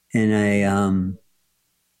a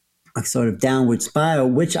sort of downward spiral,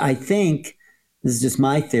 which I think, this is just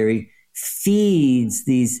my theory, feeds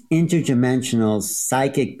these interdimensional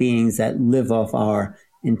psychic beings that live off our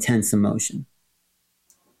intense emotion.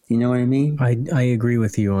 Do you know what I mean? I agree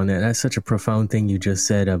with you on that. That's such a profound thing you just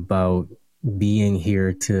said about being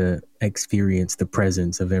here to experience the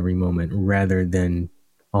presence of every moment rather than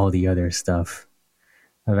all the other stuff.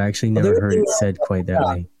 I've actually never heard it said quite that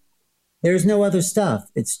way. There's no other stuff.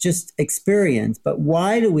 It's just experience. But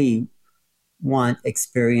why do we want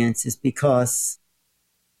experience? Is because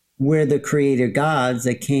we're the creator gods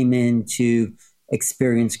that came in to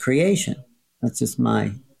experience creation. That's just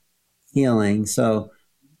my feeling. So,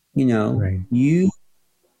 right. You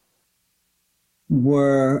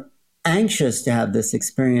were anxious to have this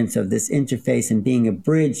experience of this interface and being a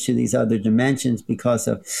bridge to these other dimensions because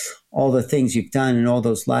of all the things you've done in all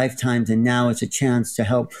those lifetimes. And now it's a chance to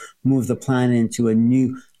help move the planet into a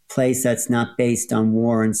new place that's not based on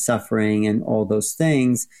war and suffering and all those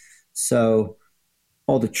things. So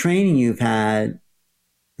all the training you've had,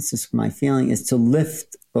 it's just my feeling, is to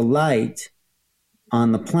lift the light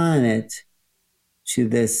on the planet to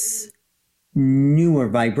this newer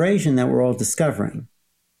vibration that we're all discovering.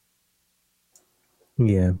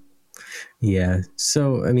 Yeah.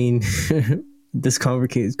 So, I mean, this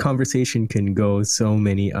conversation can go so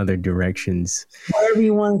many other directions. Wherever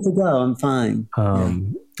you want it to go, I'm fine.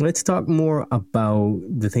 Let's talk more about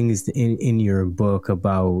the things in your book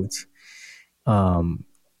about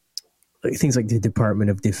things like the Department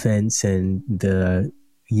of Defense and the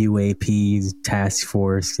UAP's task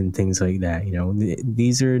force and things like that.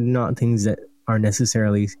 These are not things that are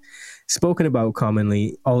necessarily spoken about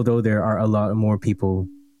commonly, although there are a lot more people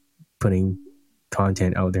putting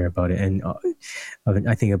content out there about it. And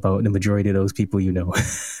I think about the majority of those people,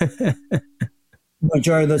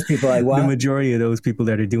 Majority of those people, like what? The majority of those people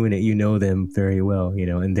that are doing it, them very well,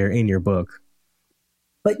 and they're in your book.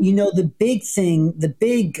 But, the big thing,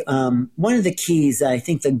 one of the keys that I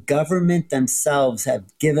think the government themselves have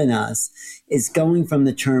given us is going from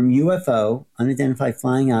the term UFO, unidentified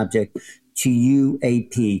flying object, to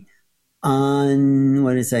UAP,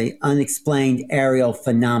 unexplained aerial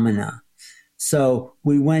phenomena. So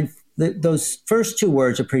we went, those first two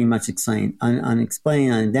words are pretty much explained,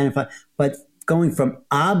 unexplained, unidentified, but going from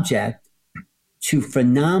object to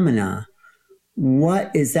phenomena,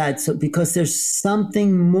 what is that? So, because there's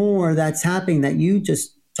something more that's happening that you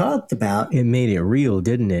just talked about. It made it real,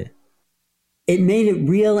 didn't it? It made it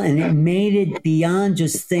real, and it made it beyond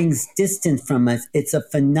just things distant from us. It's a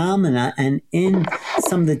phenomena. And in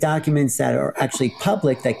some of the documents that are actually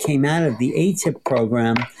public that came out of the ATIP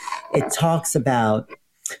program, it talks about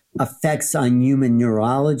effects on human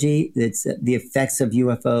neurology. It's the effects of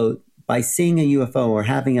UFO. By seeing a UFO or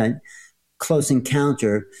having a close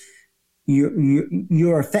encounter,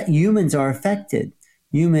 humans are affected.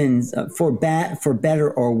 humans for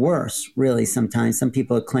better or worse, really. Sometimes some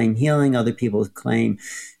people claim healing, other people claim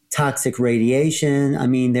toxic radiation. I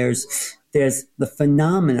mean, there's the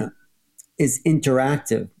phenomena is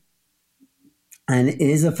interactive. And it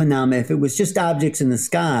is a phenomenon. If it was just objects in the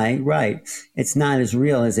sky, right, it's not as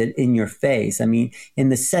real as it in your face. I mean, in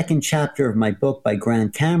the second chapter of my book by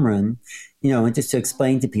Grant Cameron, and just to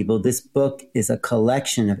explain to people, this book is a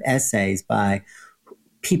collection of essays by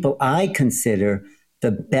people I consider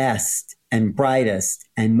the best and brightest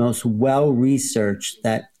and most well-researched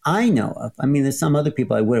that I know of. I mean, there's some other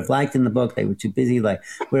people I would have liked in the book. They were too busy. Like,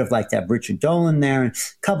 would have liked to have Richard Dolan there and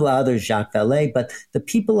a couple of others, Jacques Vallée. But the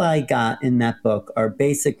people I got in that book are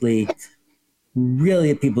basically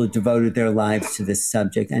really people who devoted their lives to this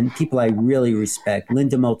subject and people I really respect.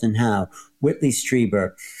 Linda Moulton Howe, Whitley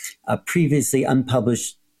Strieber, a previously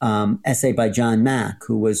unpublished essay by John Mack,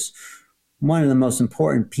 who was one of the most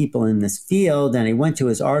important people in this field. And I went to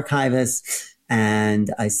his archivist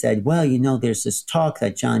and I said, well, there's this talk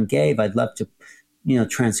that John gave. I'd love to,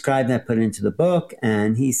 transcribe that, put it into the book.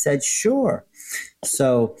 And he said, sure.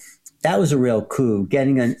 So that was a real coup,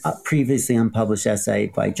 getting a previously unpublished essay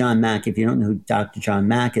by John Mack. If you don't know who Dr. John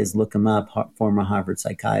Mack is, look him up, former Harvard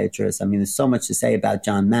psychiatrist. I mean, there's so much to say about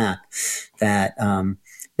John Mack that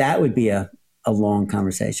that would be a long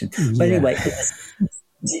conversation. But anyway,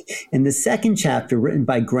 in the second chapter, written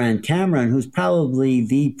by Grant Cameron, who's probably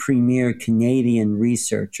the premier Canadian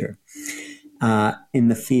researcher in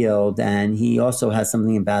the field, and he also has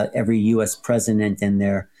something about every U.S. president and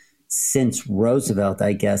their, since Roosevelt,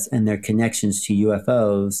 I guess, and their connections to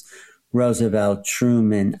UFOs, Roosevelt,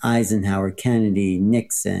 Truman, Eisenhower, Kennedy,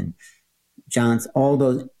 Nixon, Johnson, all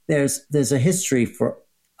those. There's a history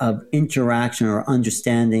of interaction or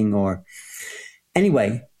understanding or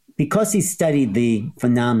anyway. Because he studied the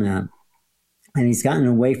phenomena and he's gotten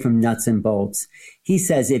away from nuts and bolts, he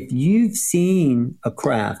says if you've seen a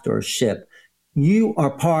craft or a ship, you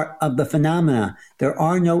are part of the phenomena. There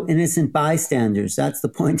are no innocent bystanders. That's the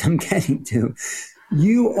point I'm getting to.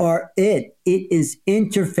 You are it. It is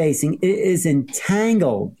interfacing. It is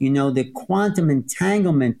entangled. The quantum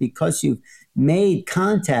entanglement, because you've made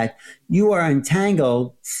contact, you are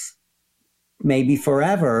entangled maybe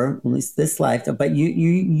forever, at least this life, but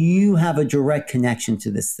you have a direct connection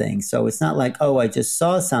to this thing. So it's not like, oh, I just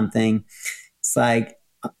saw something. It's like,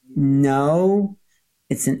 no,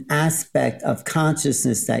 it's an aspect of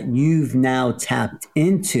consciousness that you've now tapped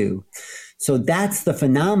into. So that's the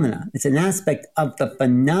phenomena. It's an aspect of the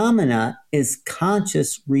phenomena is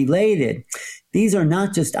conscious related. These are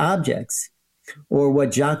not just objects. Or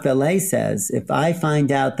what Jacques Vallée says, if I find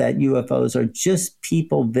out that UFOs are just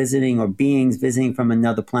people visiting or beings visiting from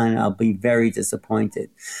another planet, I'll be very disappointed.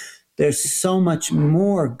 There's so much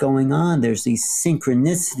more going on. There's these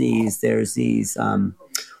synchronicities. There's these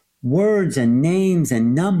words and names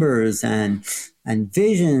and numbers and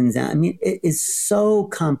visions. I mean, it is so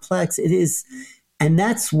complex. It is. And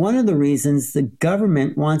that's one of the reasons the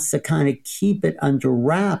government wants to kind of keep it under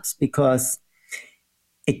wraps, because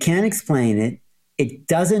it can't explain it. It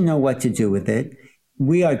doesn't know what to do with it.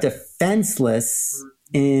 We are defenseless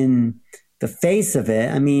in the face of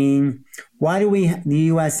it. I mean, why do the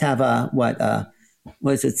U.S. have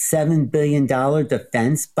 $7 billion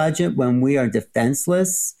defense budget when we are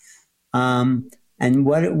defenseless? And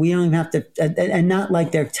what we don't even have to, and not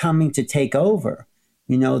like they're coming to take over.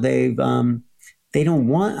 They don't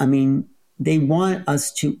want. They want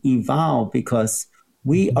us to evolve because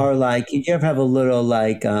we are like, did you ever have a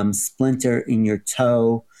little splinter in your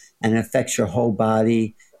toe and it affects your whole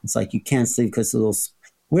body? It's like you can't sleep because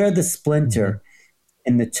we're the splinter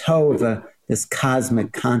in the toe of this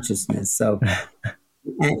cosmic consciousness. So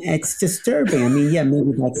and it's disturbing. I mean, yeah,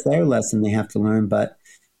 maybe that's their lesson they have to learn. But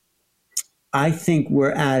I think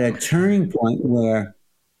we're at a turning point where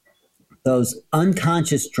those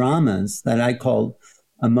unconscious dramas that I call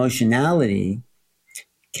emotionality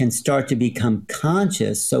can start to become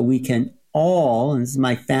conscious, so we can all, and this is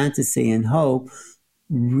my fantasy and hope,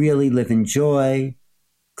 really live in joy,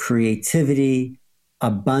 creativity,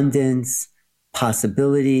 abundance,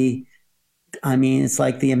 possibility. I mean, it's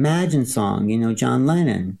like the Imagine song, John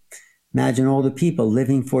Lennon. Imagine all the people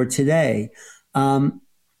living for today. You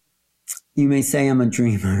may say I'm a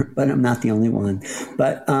dreamer, but I'm not the only one.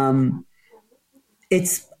 But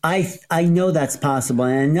I know that's possible.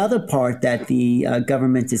 And another part that the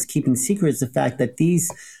government is keeping secret is the fact that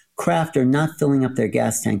these craft are not filling up their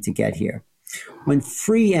gas tank to get here. When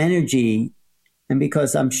free energy, and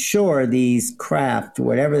because I'm sure these craft,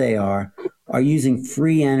 whatever they are using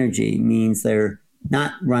free energy, means they're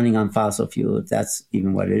not running on fossil fuel, if that's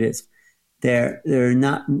even what it is. They're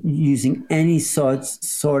not using any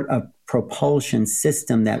sort of propulsion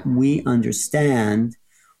system that we understand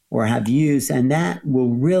or have used, and that will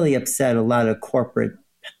really upset a lot of corporate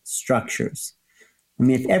structures. I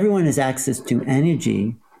mean, if everyone has access to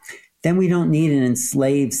energy, then we don't need an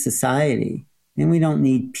enslaved society. Then we don't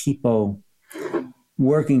need people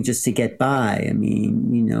working just to get by. I mean,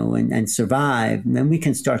 and survive. And then we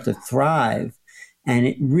can start to thrive. And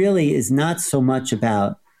it really is not so much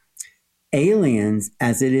about aliens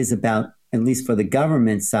as it is about, at least for the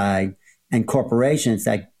government side and corporations,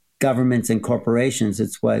 that governments and corporations,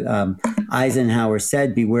 it's what Eisenhower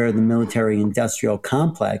said, beware the military industrial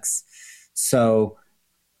complex. So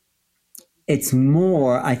it's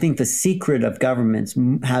more, I think the secret of governments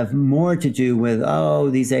have more to do with,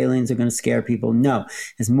 these aliens are going to scare people. No,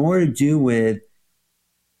 it's more to do with,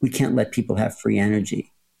 we can't let people have free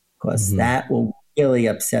energy, because that will really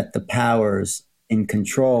upset the powers in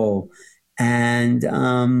control. And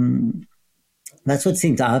that's what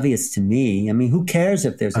seems obvious to me. I mean, who cares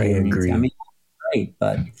if there's aliens? Agree. I mean, great,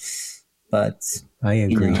 but I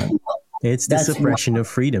agree. It's the suppression of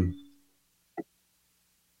freedom.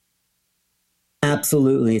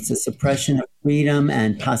 Absolutely, it's a suppression of freedom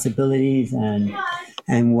and possibilities, and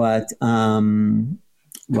what Linda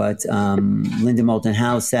Moulton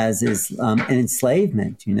Howe says is an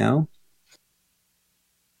enslavement.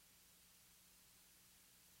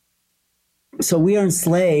 So we are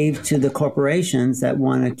enslaved to the corporations that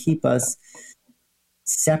want to keep us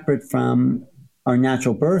separate from our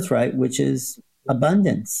natural birthright, which is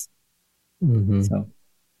abundance. So,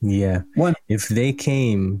 yeah, if they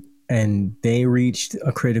came and they reached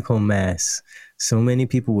a critical mass, so many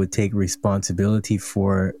people would take responsibility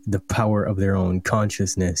for the power of their own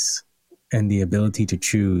consciousness and the ability to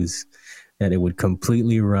choose, that it would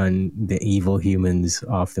completely run the evil humans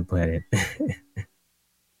off the planet.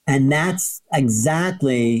 And that's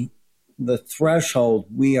exactly the threshold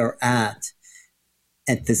we are at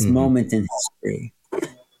this moment in history.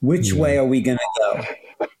 Which way are we going to go?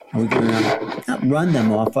 Are we going to not run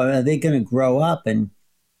them off? Are they going to grow up and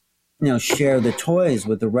share the toys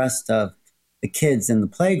with the rest of the kids in the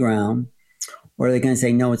playground? Or are they going to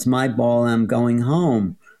say, no, it's my ball and I'm going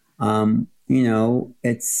home?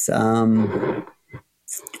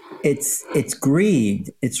 It's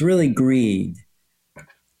greed. It's really greed.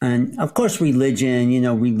 And of course,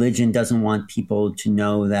 religion doesn't want people to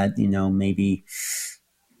know that, maybe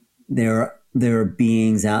there are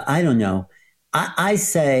beings out. I don't know. I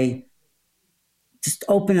say, just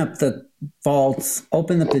open up the vaults,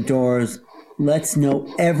 open up the doors. Let's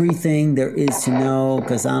know everything there is to know,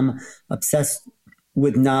 because I'm obsessed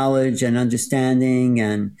with knowledge and understanding.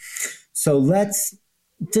 And so let's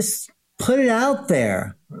just put it out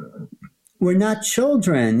there. We're not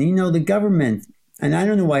children, the government. And I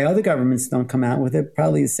don't know why other governments don't come out with it,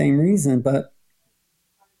 probably the same reason, but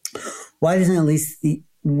why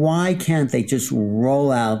can't they just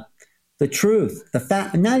roll out the truth, the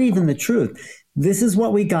fact, not even the truth. This is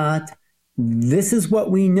what we got. This is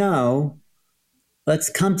what we know.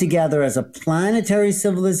 Let's come together as a planetary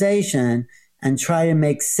civilization and try to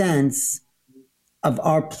make sense of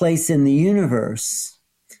our place in the universe,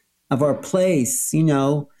 of our place,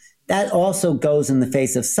 That also goes in the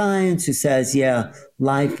face of science, who says,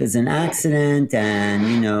 life is an accident,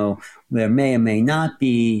 and, there may or may not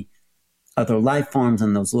be other life forms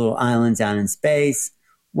on those little islands out in space.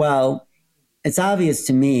 Well, it's obvious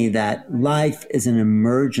to me that life is an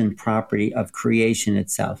emergent property of creation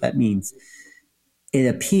itself. That means it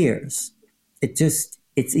appears. It's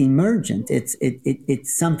emergent.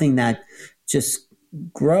 It's something that just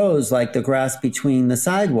grows like the grass between the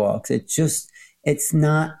sidewalks. It's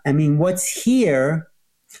not, what's here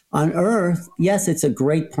on Earth, yes, it's a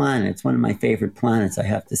great planet. It's one of my favorite planets, I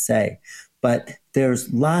have to say. But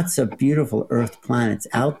there's lots of beautiful Earth planets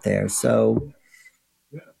out there. So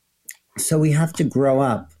we have to grow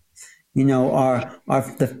up.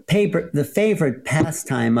 The favorite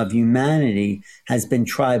pastime of humanity has been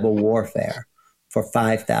tribal warfare for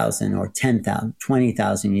 5,000 or 10,000,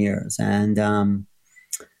 20,000 years. And,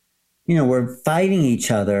 we're fighting each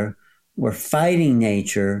other. We're fighting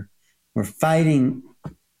nature. We're fighting,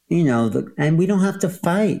 and we don't have to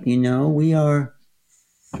fight, we are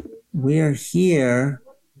here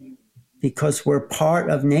because we're part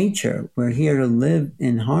of nature. We're here to live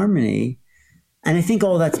in harmony. And I think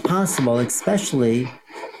all that's possible, especially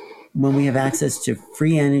when we have access to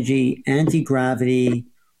free energy, anti-gravity,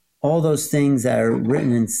 all those things that are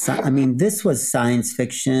written in this was science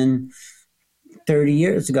fiction 30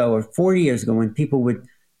 years ago or 40 years ago, when people would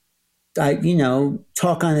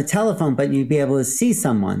talk on the telephone, but you'd be able to see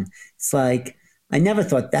someone. It's like I never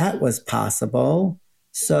thought that was possible.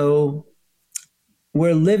 So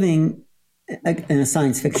we're living in a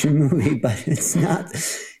science fiction movie, but it's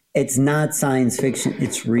not science fiction,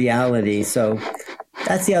 it's reality. So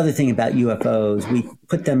that's the other thing about UFOs. We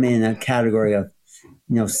put them in a category of,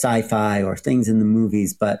 sci-fi or things in the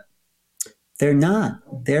movies, but they're not.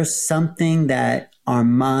 They're something that our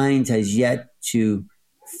mind has yet to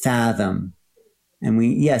fathom. And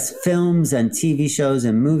yes, films and TV shows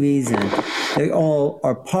and movies, and they all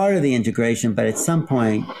are part of the integration, but at some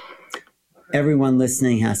point, everyone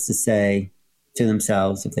listening has to say to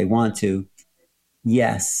themselves, if they want to,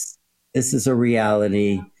 yes, this is a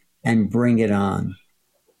reality, and bring it on.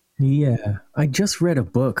 Yeah, I just read a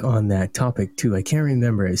book on that topic too. I can't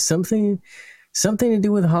remember. It's something to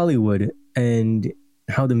do with Hollywood and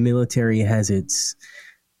how the military has its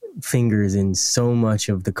fingers in so much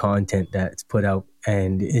of the content that's put out,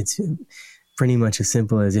 and it's pretty much as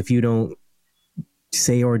simple as, if you don't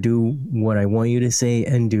say or do what I want you to say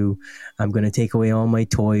and do, I'm going to take away all my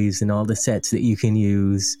toys and all the sets that you can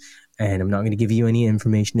use, and I'm not going to give you any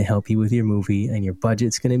information to help you with your movie, and your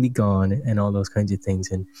budget's going to be gone, and all those kinds of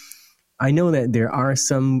things. And I know that there are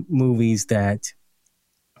some movies that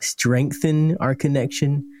strengthen our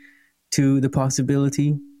connection to the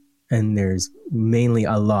possibility, and there's mainly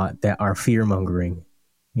a lot that are fear-mongering,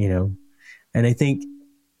 And I think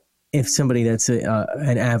if somebody that's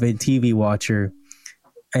an avid TV watcher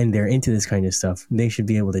and they're into this kind of stuff, they should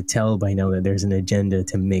be able to tell by now that there's an agenda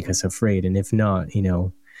to make us afraid. And if not,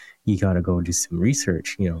 you got to go do some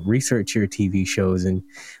research, research your TV shows. And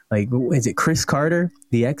is it Chris Carter,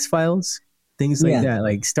 The X-Files, things like that?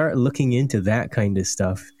 Like, start looking into that kind of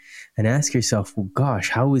stuff and ask yourself, well, gosh,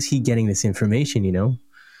 how is he getting this information,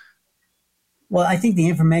 Well, I think the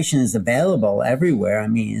information is available everywhere. I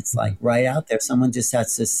mean, it's like right out there. Someone just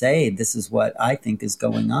has to say, this is what I think is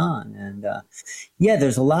going on. And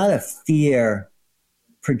there's a lot of fear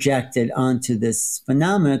projected onto this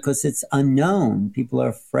phenomenon because it's unknown. People are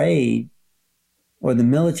afraid, or the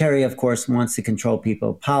military, of course, wants to control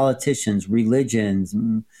people, politicians, religions,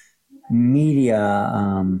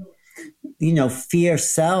 media, fear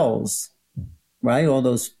sells, right? All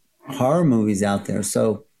those horror movies out there.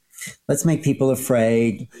 So let's make people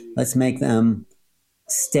afraid. Let's make them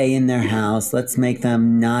stay in their house. Let's make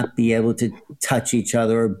them not be able to touch each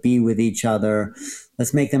other or be with each other.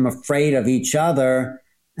 Let's make them afraid of each other.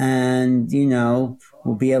 And,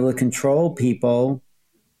 we'll be able to control people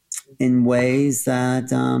in ways that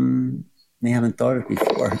they haven't thought of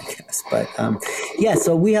before, I guess. But,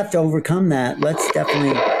 so we have to overcome that. Let's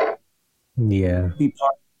definitely be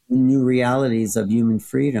part of the new realities of human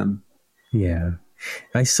freedom. Yeah.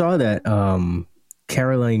 I saw that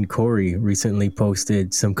Caroline Corey recently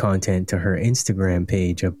posted some content to her Instagram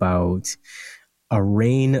page about a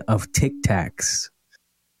rain of Tic Tacs.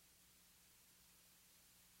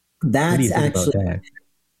 That's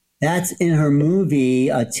in her movie,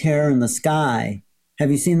 A Terror in the Sky.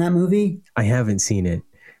 Have you seen that movie? I haven't seen it.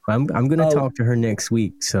 I'm going to talk to her next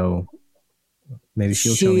week, so maybe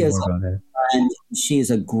she'll tell me more about that. She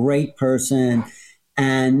is a great person,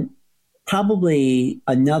 and probably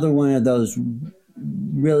another one of those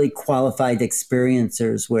really qualified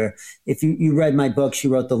experiencers where, if you read my book, she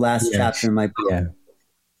wrote the last chapter in my book,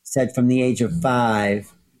 said from the age of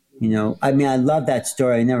 5, I love that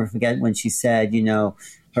story. I never forget when she said,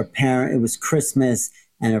 it was Christmas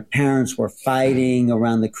and her parents were fighting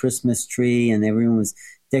around the Christmas tree and everyone was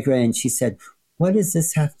decorating. And she said, what does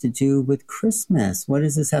this have to do with Christmas? What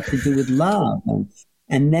does this have to do with love?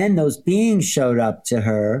 And then those beings showed up to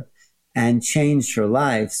her and changed her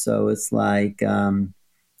life. So it's like,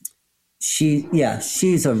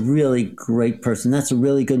 she's a really great person. That's a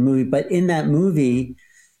really good movie. But in that movie,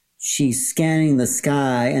 she's scanning the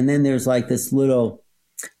sky, and then there's like this little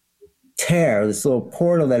tear, this little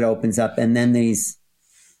portal that opens up, and then these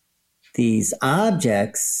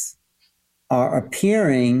objects are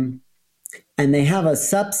appearing, and they have a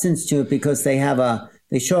substance to it because they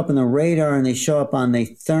show up on the radar and they show up on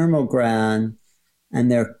the thermogram,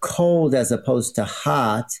 and they're cold as opposed to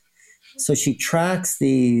hot. So she tracks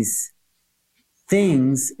these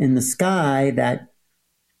things in the sky that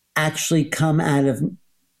actually come out of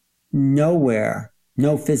nowhere,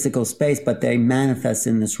 no physical space, but they manifest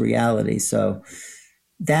in this reality. So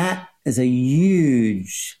that is a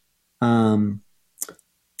huge,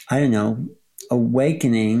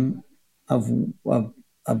 awakening of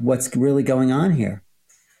what's really going on here.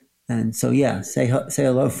 And so, say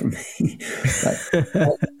hello from me.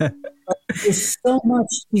 but there's so much.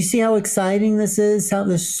 You see how exciting this is? How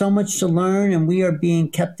there's so much to learn, and we are being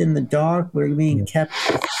kept in the dark. We're being kept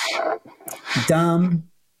dumb.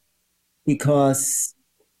 because,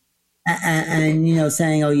 and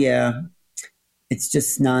saying, oh yeah, it's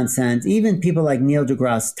just nonsense. Even people like Neil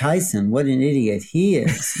deGrasse Tyson, what an idiot he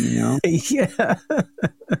is, Yeah.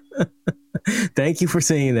 Thank you for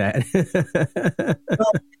saying that.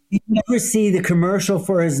 Well, you never see the commercial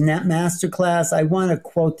for his net masterclass. I want to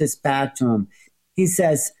quote this back to him. He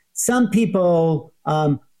says, some people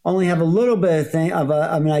only have a little bit of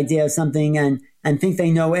an idea of something and think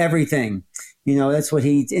they know everything. That's what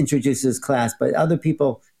he introduces his class. But other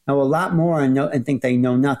people know a lot more and think they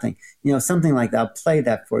know nothing. Something like that. I'll play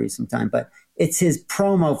that for you sometime. But it's his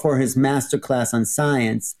promo for his masterclass on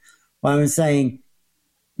science. Where I was saying,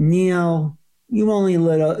 Neil, you only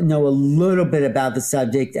know a little bit about the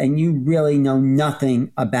subject and you really know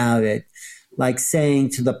nothing about it. Like saying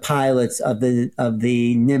to the pilots of the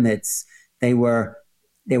Nimitz, they were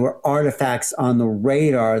artifacts on the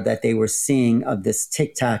radar that they were seeing of this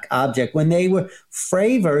tic-tac object when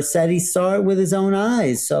Fravor said he saw it with his own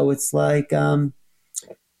eyes. So it's like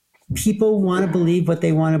people want to believe what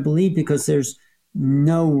they want to believe because there's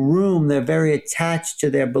no room. They're very attached to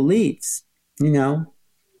their beliefs,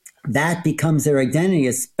 That becomes their identity,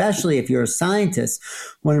 especially if you're a scientist.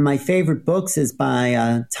 One of my favorite books is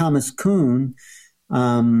by Thomas Kuhn,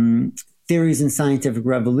 Theories in Scientific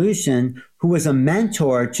Revolution, who was a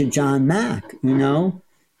mentor to John Mack.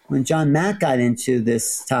 When John Mack got into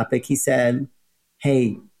this topic, he said,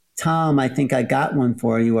 hey, Tom, I think I got one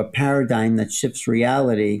for you, a paradigm that shifts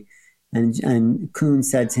reality. And Kuhn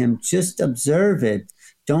said to him, just observe it.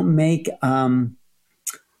 Don't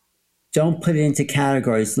put it into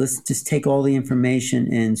categories. Let's just take all the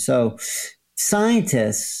information in. So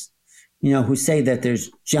scientists, who say that there's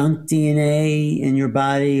junk DNA in your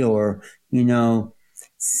body or,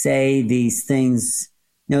 say these things,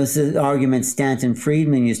 this is an argument Stanton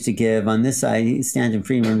Friedman used to give on this side. Stanton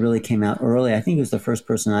Friedman really came out early. I think he was the first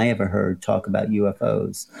person I ever heard talk about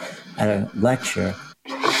UFOs at a lecture.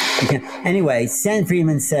 Anyway, Stanton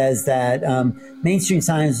Friedman says that mainstream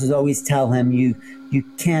scientists always tell him you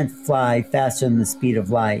can't fly faster than the speed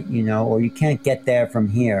of light, or you can't get there from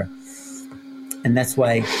here. And that's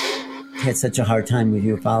why he had such a hard time with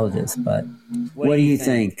ufologists. But what do you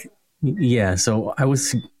think? Yeah, so I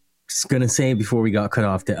was going to say before we got cut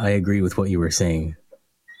off that I agree with what you were saying,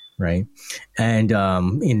 right? And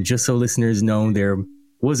just so listeners know, there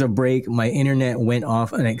was a break. My internet went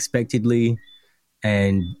off unexpectedly,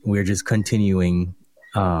 and we're just continuing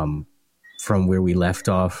from where we left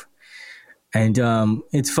off. And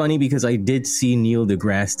it's funny because I did see Neil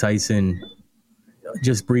deGrasse Tyson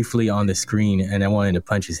just briefly on the screen, and I wanted to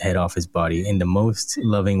punch his head off his body in the most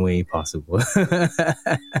loving way possible.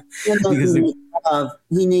 Because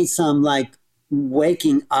he needs some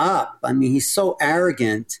waking up. I mean, he's so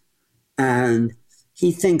arrogant and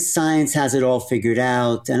he thinks science has it all figured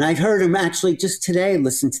out. And I've heard him actually just today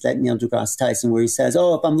listen to that Neil deGrasse Tyson where he says,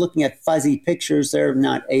 oh, if I'm looking at fuzzy pictures, they're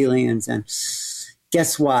not aliens. And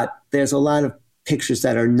guess what? There's a lot of pictures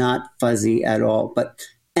that are not fuzzy at all. But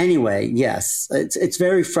anyway, yes, it's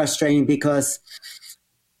very frustrating because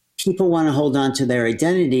people want to hold on to their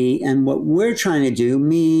identity. And what we're trying to do,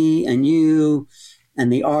 me and you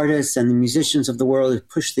and the artists and the musicians of the world, is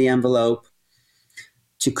push the envelope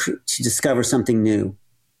to discover something new.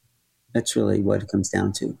 That's really what it comes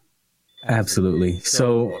down to. Absolutely.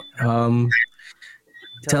 So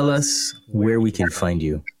tell us where we can find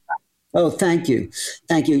you. Oh, thank you.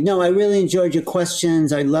 Thank you. No, I really enjoyed your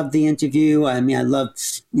questions. I loved the interview. I mean, I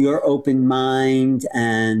loved your open mind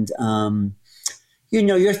and,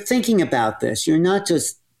 you're thinking about this. You're not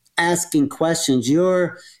just asking questions.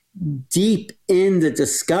 You're deep in the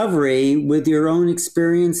discovery with your own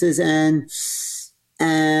experiences. And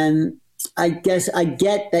I guess I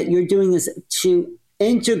get that you're doing this to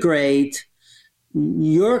integrate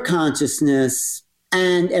your consciousness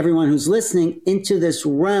and everyone who's listening into this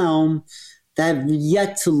realm that have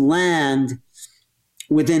yet to land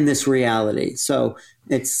within this reality. So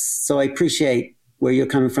I appreciate where you're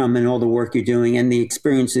coming from and all the work you're doing and the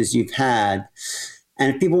experiences you've had.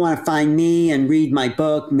 And if people want to find me and read my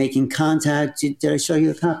book, Making Contact, did I show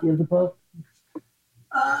you a copy of the book?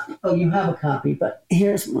 Oh, you have a copy, but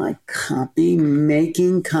here's my copy,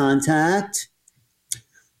 Making Contact.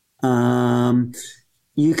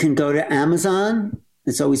 You can go to Amazon.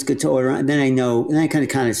 It's always good to order. And then I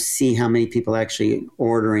kind of see how many people are actually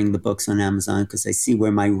ordering the books on Amazon because I see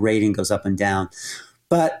where my rating goes up and down.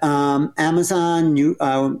 But Amazon,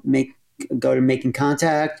 go to Making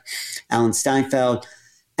Contact, Alan Steinfeld.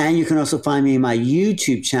 And you can also find me in my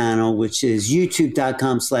YouTube channel, which is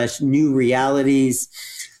youtube.com/newrealities.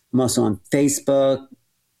 I'm also on Facebook,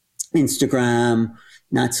 Instagram,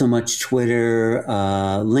 not so much Twitter,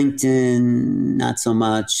 LinkedIn, not so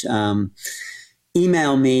much.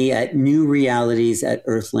 Email me at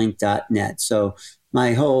newrealities@earthlink.net. So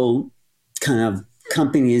my whole kind of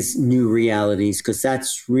company is New Realities, because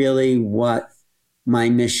that's really what my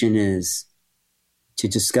mission is, to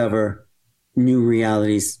discover new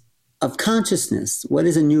realities of consciousness. What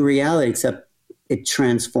is a new reality except it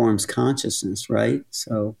transforms consciousness, right?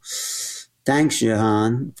 So thanks,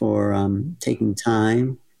 Jahan, for taking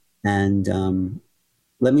time, and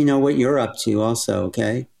let me know what you're up to also,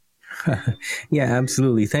 okay? Yeah,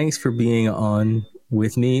 absolutely. Thanks for being on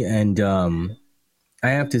with me. And I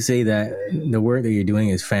have to say that the work that you're doing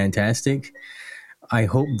is fantastic. I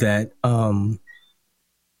hope that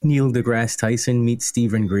Neil deGrasse Tyson meets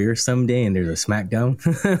Stephen Greer someday and there's a smackdown.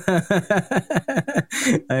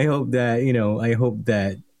 I hope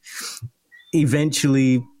that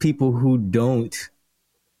eventually people who don't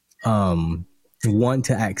want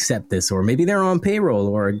to accept this, or maybe they're on payroll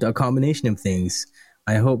or a combination of things,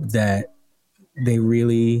 I hope that they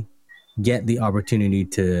really get the opportunity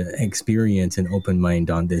to experience an open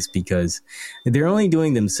mind on this, because they're only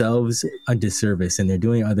doing themselves a disservice and they're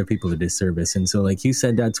doing other people a disservice. And so, like you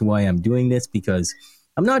said, that's why I'm doing this, because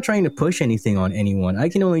I'm not trying to push anything on anyone. I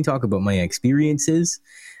can only talk about my experiences,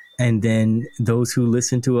 and then those who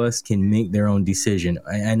listen to us can make their own decision.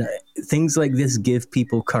 And things like this give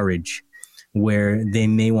people courage where they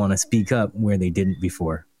may want to speak up where they didn't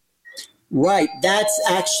before. Right. That's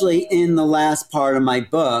actually in the last part of my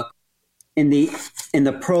book. In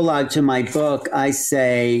the prologue to my book, I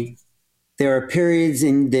say there are periods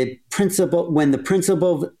in the principle when the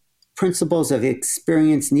principles of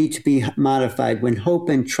experience need to be modified, when hope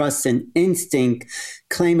and trust and instinct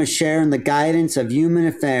claim a share in the guidance of human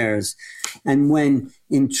affairs, and when,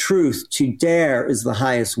 in truth, to dare is the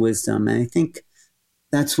highest wisdom. And I think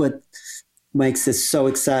that's what makes this so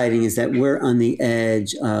exciting, is that we're on the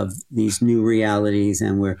edge of these new realities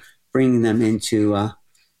and we're bringing them into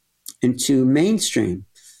mainstream.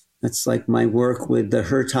 That's like my work with the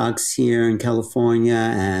Hertogs here in California,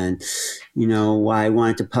 and why I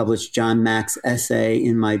wanted to publish John Mack's essay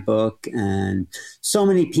in my book. And so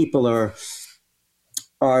many people are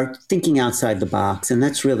thinking outside the box, and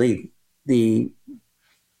that's really the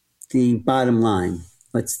bottom line.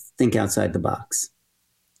 Let's think outside the box.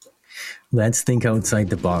 Let's think outside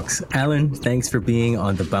the box. Alan, thanks for being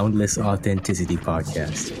on the Boundless Authenticity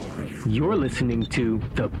Podcast. You're listening to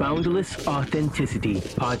the Boundless Authenticity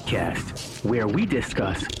Podcast, where we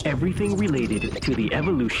discuss everything related to the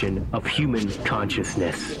evolution of human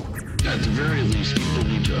consciousness. At the very least, people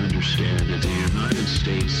need to understand that the United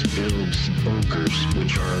States builds bunkers,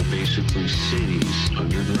 which are basically cities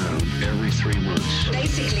underground, every 3 months.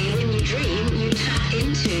 Basically, when you dream, you tap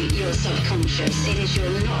into your subconscious. It is your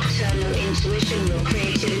nocturnal intuition, your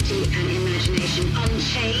creativity and imagination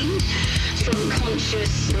unchained from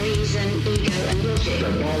conscious reason, ego and logic. They're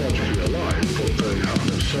biologically alive, but they have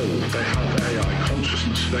no soul. They have AI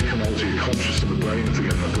consciousness. They can alter your consciousness in the brain to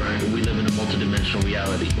get in the brain. We live in a multidimensional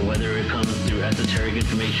reality, whether it comes through esoteric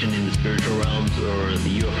information in the spiritual realms, or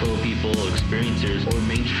the UFO people, experiencers, or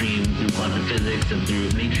mainstream through quantum physics and through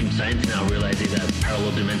mainstream science now realizing that parallel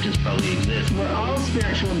dimensions probably exist. We're all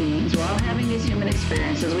spiritual beings. We're all having these human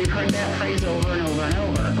experiences. We've heard that phrase over and over and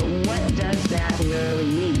over. But what does that really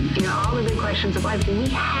mean? All the big questions of life, we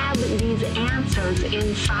have these answers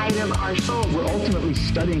inside of our souls. We're ultimately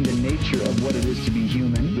studying the nature of what it is to be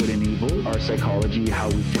human, good and evil, our psychology, how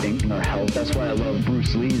we think, and our health. That's why I love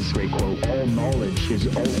Bruce Lee's great quote, all knowledge is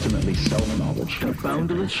ultimately self-knowledge. The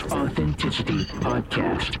Boundless Authenticity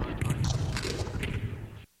Podcast.